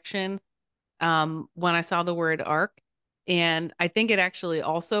different direction when I saw the word arc. And I think it actually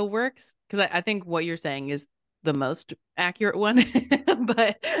also works because I think what you're saying is the most accurate one.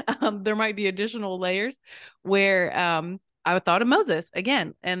 But there might be additional layers where I thought of Moses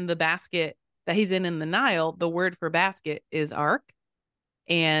again and the basket that he's in the Nile. The word for basket is ark.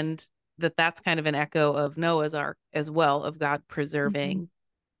 And that's kind of an echo of Noah's ark as well, of God Mhm. preserving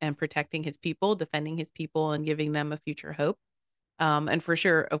and protecting his people, defending his people, and giving them a future hope. And for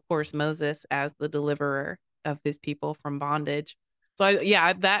sure, of course, Moses as the deliverer of his people from bondage. So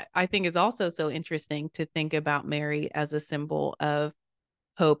yeah, that I think is also so interesting to think about Mary as a symbol of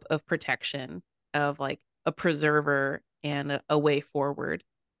hope, of protection, of like a preserver and a way forward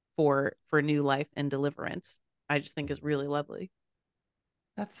for new life and deliverance. I just think is really lovely.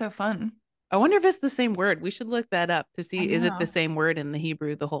 That's so fun. I wonder if it's the same word. We should look that up to I see is it the know. same word in the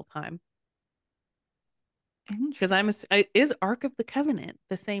Hebrew the whole time? Because Interesting. is Ark of the Covenant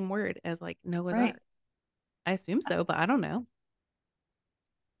the same word as like Noah's Right. Ark? I assume so, but I don't know.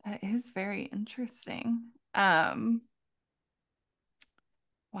 That is very interesting. Wow.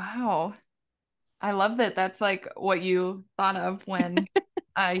 I love that that's like what you thought of when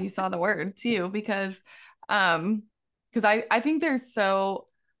you saw the word too, um because I think there's so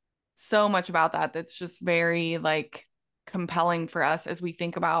much about that that's just very like compelling for us as we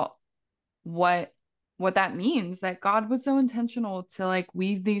think about what what that means, that God was so intentional to like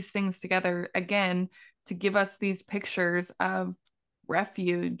weave these things together again to give us these pictures of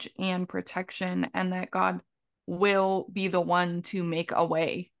refuge and protection, and that God will be the one to make a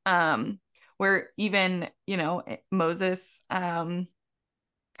way, where even Moses, kind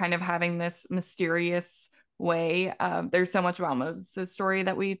of having this mysterious way. There's so much about Moses' story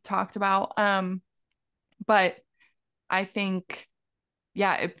that we talked about. But I think,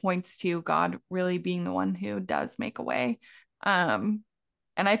 yeah, it points to God really being the one who does make a way. Um,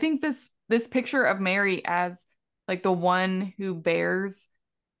 and I think this picture of Mary as like the one who bears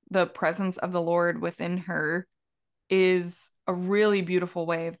the presence of the Lord within her is a really beautiful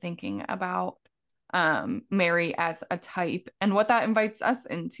way of thinking about Mary as a type and what that invites us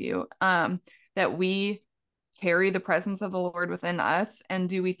into, that we carry the presence of the Lord within us. And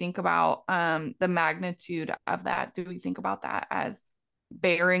do we think about the magnitude of that? Do we think about that as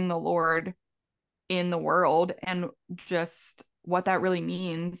bearing the Lord in the world and just what that really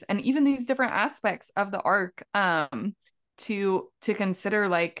means? And even these different aspects of the ark, to consider,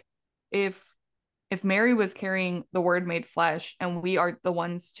 like, if Mary was carrying the word made flesh and we are the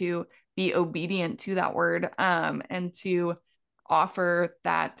ones to be obedient to that word, and to offer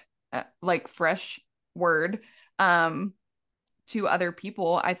that like fresh word to other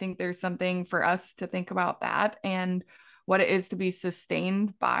people, I think there's something for us to think about that and what it is to be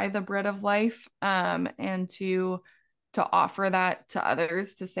sustained by the bread of life, and to offer that to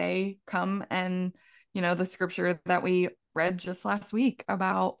others, to say, come and, the scripture that we read just last week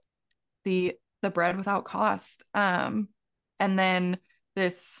about the bread without cost. And then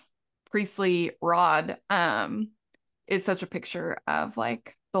this priestly rod is such a picture of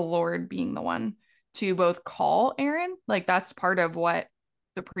like the Lord being the one to both call Aaron, like that's part of what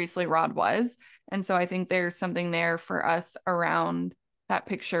the priestly rod was. And so I think there's something there for us around that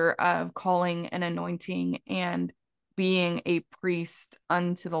picture of calling and anointing and being a priest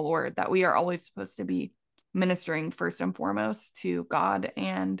unto the Lord, that we are always supposed to be ministering first and foremost to God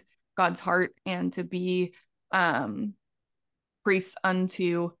and God's heart, and to be priests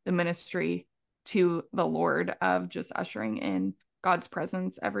unto the ministry to the Lord of just ushering in God's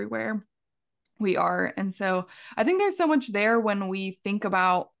presence everywhere we are. And so I think there's so much there when we think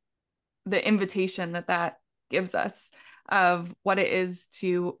about the invitation that gives us of what it is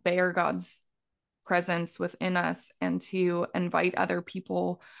to bear God's presence within us and to invite other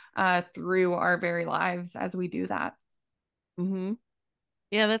people through our very lives as we do that. Mm-hmm.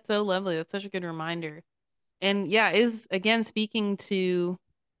 Yeah, that's so lovely. That's such a good reminder. And yeah, is again speaking to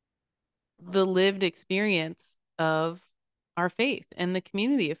the lived experience of our faith and the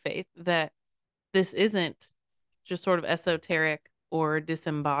community of faith, that this isn't just sort of esoteric or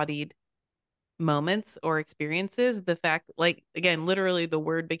disembodied moments or experiences. The fact, like, again, literally the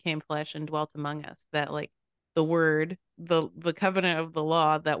word became flesh and dwelt among us, that like the word, the covenant of the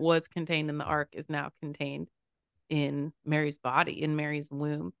law that was contained in the ark is now contained in Mary's body, in Mary's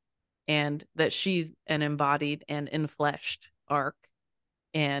womb, and that she's an embodied and enfleshed ark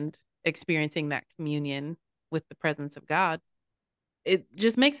and experiencing that communion with the presence of God. It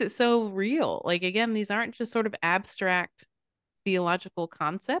just makes it so real. Like, again, these aren't just sort of abstract theological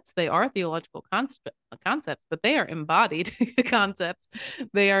concepts. They are theological concepts, but they are embodied concepts.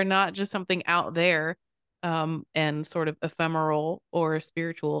 They are not just something out there, and sort of ephemeral or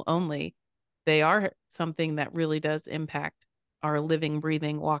spiritual only. They are something that really does impact our living,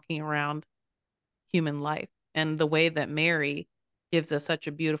 breathing, walking around human life. And the way that Mary gives us such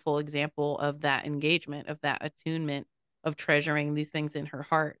a beautiful example of that engagement, of that attunement, of treasuring these things in her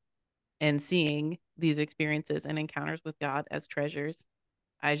heart and seeing these experiences and encounters with God as treasures,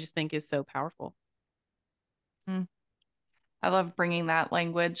 I just think is so powerful. Mm. I love bringing that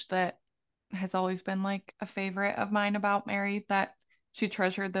language that has always been like a favorite of mine about Mary, that she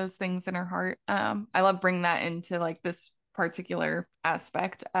treasured those things in her heart. I love bringing that into like this particular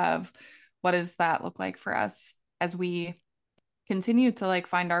aspect of what does that look like for us as we continue to like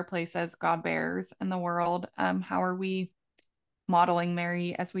find our place as God bearers in the world. How are we modeling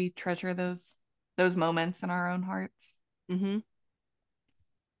Mary as we treasure those moments in our own hearts? Mm-hmm.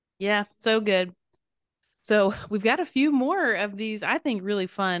 Yeah, so good. So we've got a few more of these, I think, really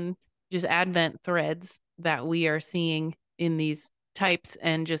fun, just Advent threads that we are seeing in these types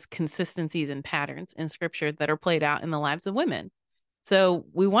and just consistencies and patterns in scripture that are played out in the lives of women. So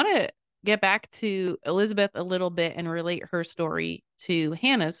we want to get back to Elizabeth a little bit and relate her story to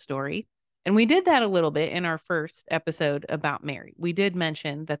Hannah's story. And we did that a little bit in our first episode about Mary. We did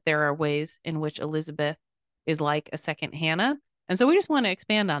mention that there are ways in which Elizabeth is like a second Hannah. And so we just want to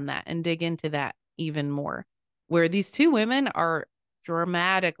expand on that and dig into that even more, where these two women are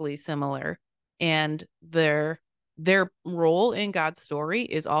dramatically similar, and their role in God's story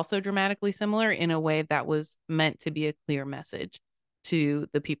is also dramatically similar in a way that was meant to be a clear message to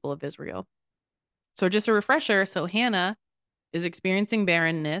the people of Israel. So just a refresher, so Hannah is experiencing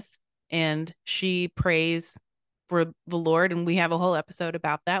barrenness and she prays for the Lord, and we have a whole episode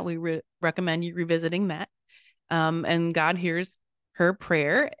about that. We recommend you revisiting that. And God hears her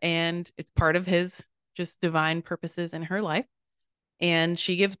prayer, and it's part of his just divine purposes in her life. And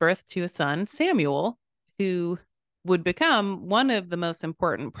she gives birth to a son, Samuel, who would become one of the most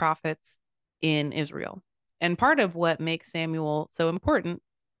important prophets in Israel. And part of what makes Samuel so important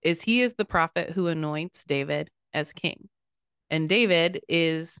is he is the prophet who anoints David as king. And David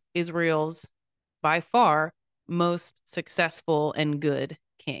is Israel's by far most successful and good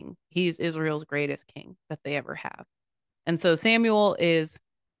king. He's Israel's greatest king that they ever have. And so Samuel is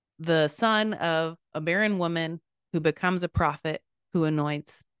the son of a barren woman who becomes a prophet who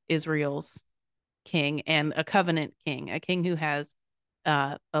anoints Israel's king and a covenant king, a king who has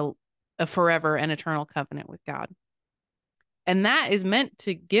a forever and eternal covenant with God. And that is meant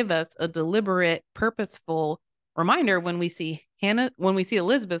to give us a deliberate, purposeful reminder when we see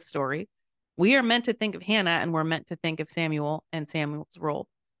Elizabeth's story. We are meant to think of Hannah, and we're meant to think of Samuel and Samuel's role.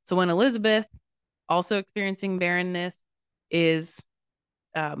 So when Elizabeth, also experiencing barrenness, is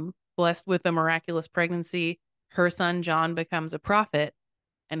blessed with a miraculous pregnancy, her son John becomes a prophet,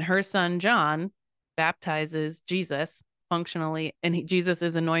 and her son John baptizes Jesus functionally, and Jesus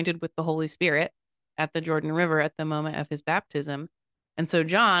is anointed with the Holy Spirit at the Jordan River at the moment of his baptism. And so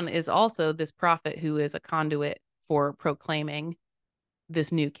John is also this prophet who is a conduit for proclaiming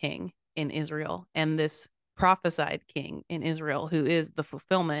this new king in Israel and this prophesied king in Israel who is the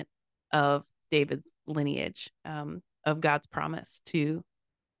fulfillment of David's lineage, of God's promise to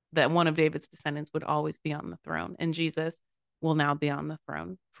that one of David's descendants would always be on the throne, and Jesus will now be on the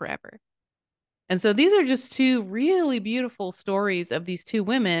throne forever. And so these are just two really beautiful stories of these two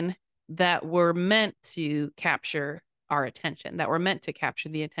women that were meant to capture our attention, that were meant to capture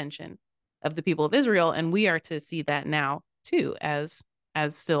the attention of the people of Israel. And we are to see that now too, as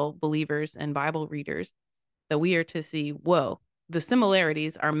still believers and Bible readers, that we are to see, whoa, the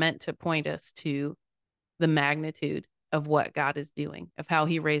similarities are meant to point us to the magnitude of what God is doing, of how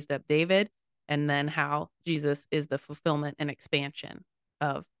he raised up David, and then how Jesus is the fulfillment and expansion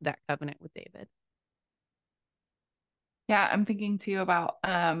of that covenant with David. Yeah, I'm thinking too about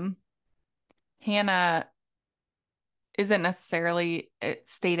Hannah isn't necessarily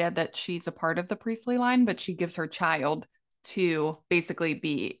stated that she's a part of the priestly line, but she gives her child to basically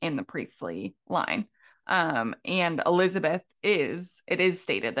be in the priestly line. And Elizabeth it is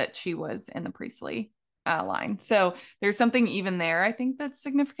stated that she was in the priestly line. So there's something even there, I think, that's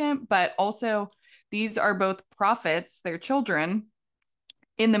significant. But also, these are both prophets, their children,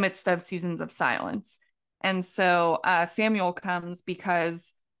 in the midst of seasons of silence. And so Samuel comes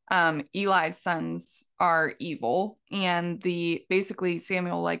because Eli's sons are evil, and basically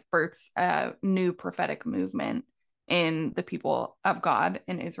Samuel like births a new prophetic movement in the people of God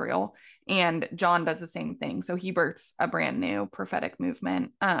in Israel, and John does the same thing. So he births a brand new prophetic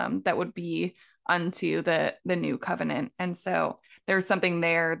movement that would be unto the new covenant. And so there's something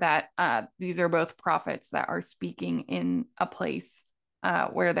there that these are both prophets that are speaking in a place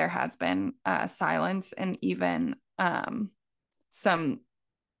where there has been silence, and even some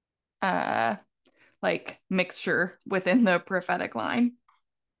like mixture within the prophetic line.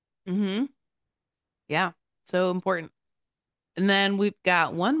 Mm-hmm. Yeah, so important. And then we've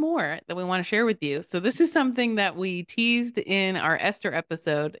got one more that we want to share with you. So this is something that we teased in our Esther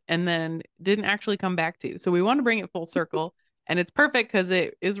episode and then didn't actually come back to. So we want to bring it full circle. And it's perfect because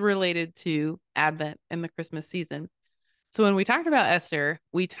it is related to Advent and the Christmas season. So when we talked about Esther,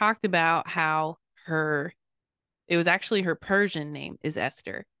 we talked about how it was actually her Persian name is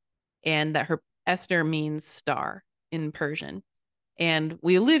Esther, and that her Esther means star in Persian. And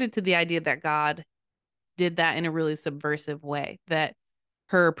we alluded to the idea that God did that in a really subversive way, that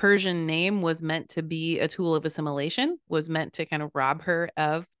her Persian name was meant to be a tool of assimilation, was meant to kind of rob her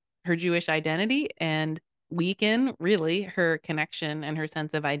of her Jewish identity and weaken really her connection and her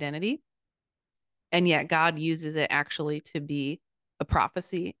sense of identity. And yet God uses it actually to be a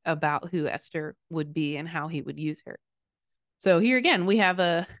prophecy about who Esther would be and how he would use her. So here again, we have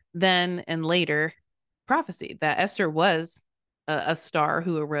a then and later prophecy that Esther was a star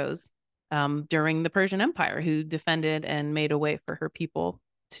who arose during the Persian Empire, who defended and made a way for her people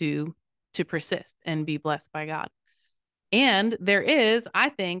to persist and be blessed by God. And there is, I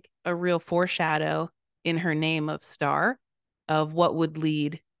think, a real foreshadow in her name of star of what would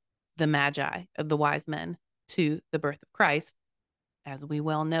lead the Magi, of the wise men, to the birth of Christ. As we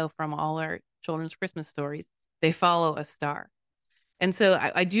well know from all our children's Christmas stories, they follow a star. And so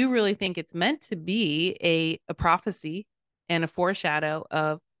I do really think it's meant to be a prophecy and a foreshadow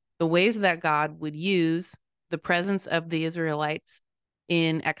of the ways that God would use the presence of the Israelites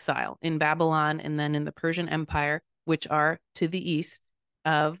in exile in Babylon and then in the Persian Empire, which are to the east,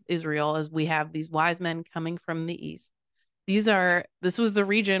 of Israel as we have these wise men coming from the east. This was the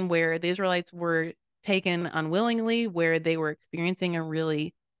region where the Israelites were taken unwillingly, where they were experiencing a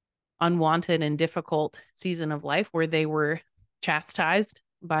really unwanted and difficult season of life where they were chastised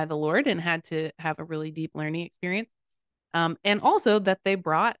by the Lord and had to have a really deep learning experience. And also that they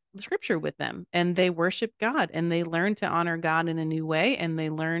brought the scripture with them and they worshiped God and they learned to honor God in a new way and they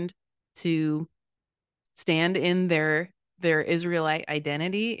learned to stand in their Israelite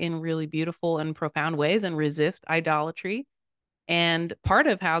identity in really beautiful and profound ways and resist idolatry. And part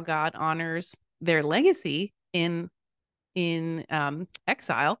of how God honors their legacy in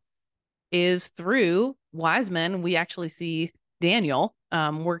exile is through wise men. We actually see Daniel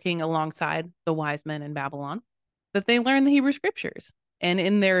working alongside the wise men in Babylon, that they learn the Hebrew scriptures. And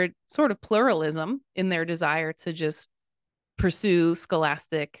in their sort of pluralism, in their desire to just pursue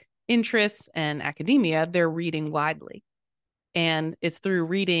scholastic interests and academia, they're reading widely. And it's through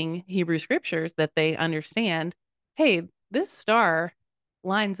reading Hebrew scriptures that they understand, hey, this star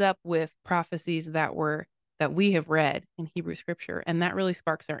lines up with prophecies that we have read in Hebrew scripture. And that really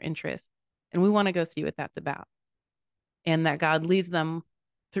sparks our interest. And we want to go see what that's about. And that God leads them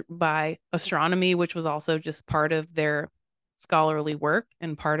by astronomy, which was also just part of their scholarly work,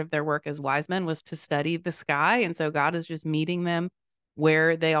 and part of their work as wise men was to study the sky. And so God is just meeting them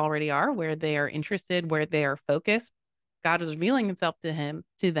where they already are, where they are interested, where they are focused. God is revealing himself to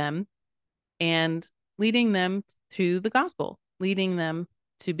them and leading them to the gospel, leading them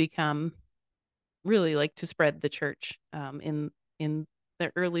to become really like to spread the church in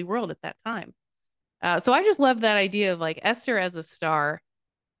the early world at that time. So I just love that idea of like Esther as a star,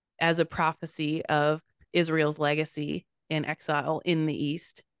 as a prophecy of Israel's legacy in exile in the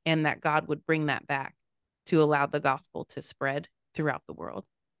East, and that God would bring that back to allow the gospel to spread throughout the world.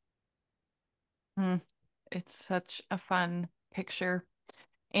 It's such a fun picture.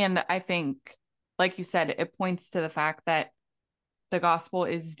 And I think, like you said, it points to the fact that the gospel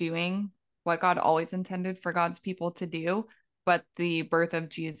is doing what God always intended for God's people to do. But the birth of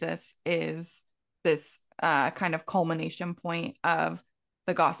Jesus is this kind of culmination point of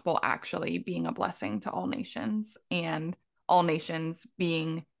the gospel actually being a blessing to all nations, and all nations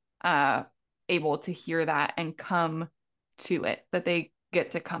being able to hear that and come to it, that they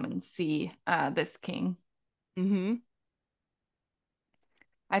get to come and see this king. Mm-hmm.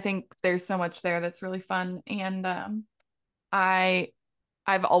 I think there's so much there that's really fun. And I've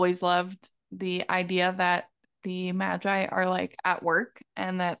always loved the idea that the Magi are like at work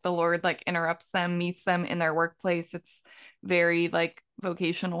and that the Lord like interrupts them, meets them in their workplace. It's very like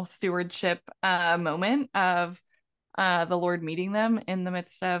vocational stewardship moment of the Lord meeting them in the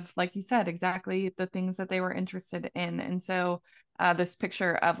midst of, like you said, exactly the things that they were interested in. And so this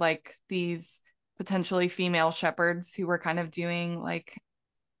picture of like these potentially female shepherds who were kind of doing like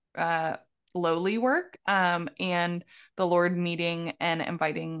lowly work, and the Lord meeting and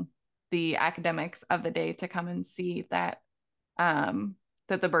inviting the academics of the day to come and see that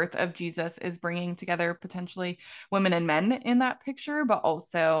that the birth of Jesus is bringing together potentially women and men in that picture, but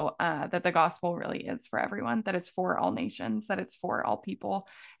also that the gospel really is for everyone, that it's for all nations, that it's for all people,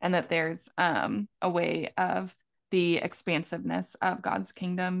 and that there's a way of the expansiveness of God's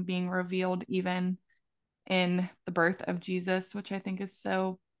kingdom being revealed even in the birth of Jesus, which I think is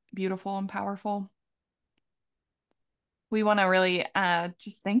so beautiful and powerful. We want to really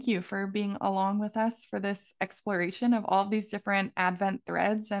just thank you for being along with us for this exploration of all of these different Advent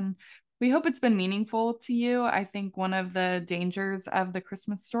threads. And we hope it's been meaningful to you. I think one of the dangers of the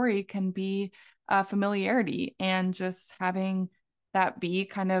Christmas story can be familiarity, and just having that be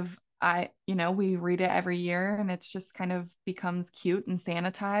kind of, we read it every year and it's just kind of becomes cute and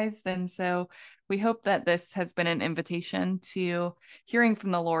sanitized. And so we hope that this has been an invitation to hearing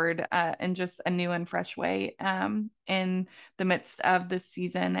from the Lord in just a new and fresh way in the midst of this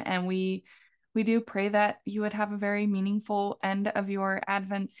season. And we do pray that you would have a very meaningful end of your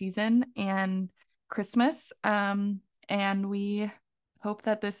Advent season and Christmas. And we hope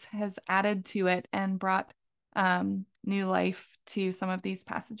that this has added to it and brought new life to some of these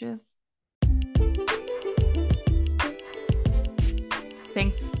passages.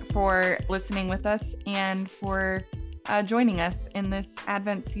 Thanks for listening with us and for joining us in this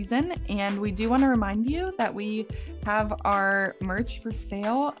Advent season. And we do want to remind you that we have our merch for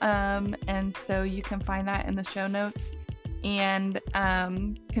sale. And so you can find that in the show notes, and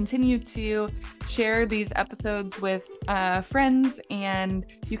continue to share these episodes with friends. And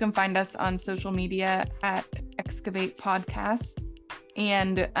you can find us on social media at Excavate Podcast.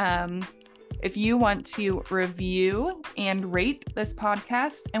 And if you want to review and rate this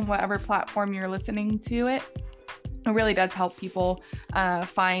podcast and whatever platform you're listening to it, it really does help people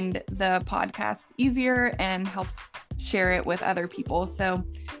find the podcast easier and helps share it with other people. So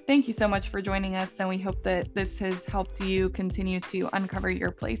thank you so much for joining us. And we hope that this has helped you continue to uncover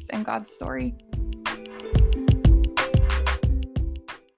your place in God's story.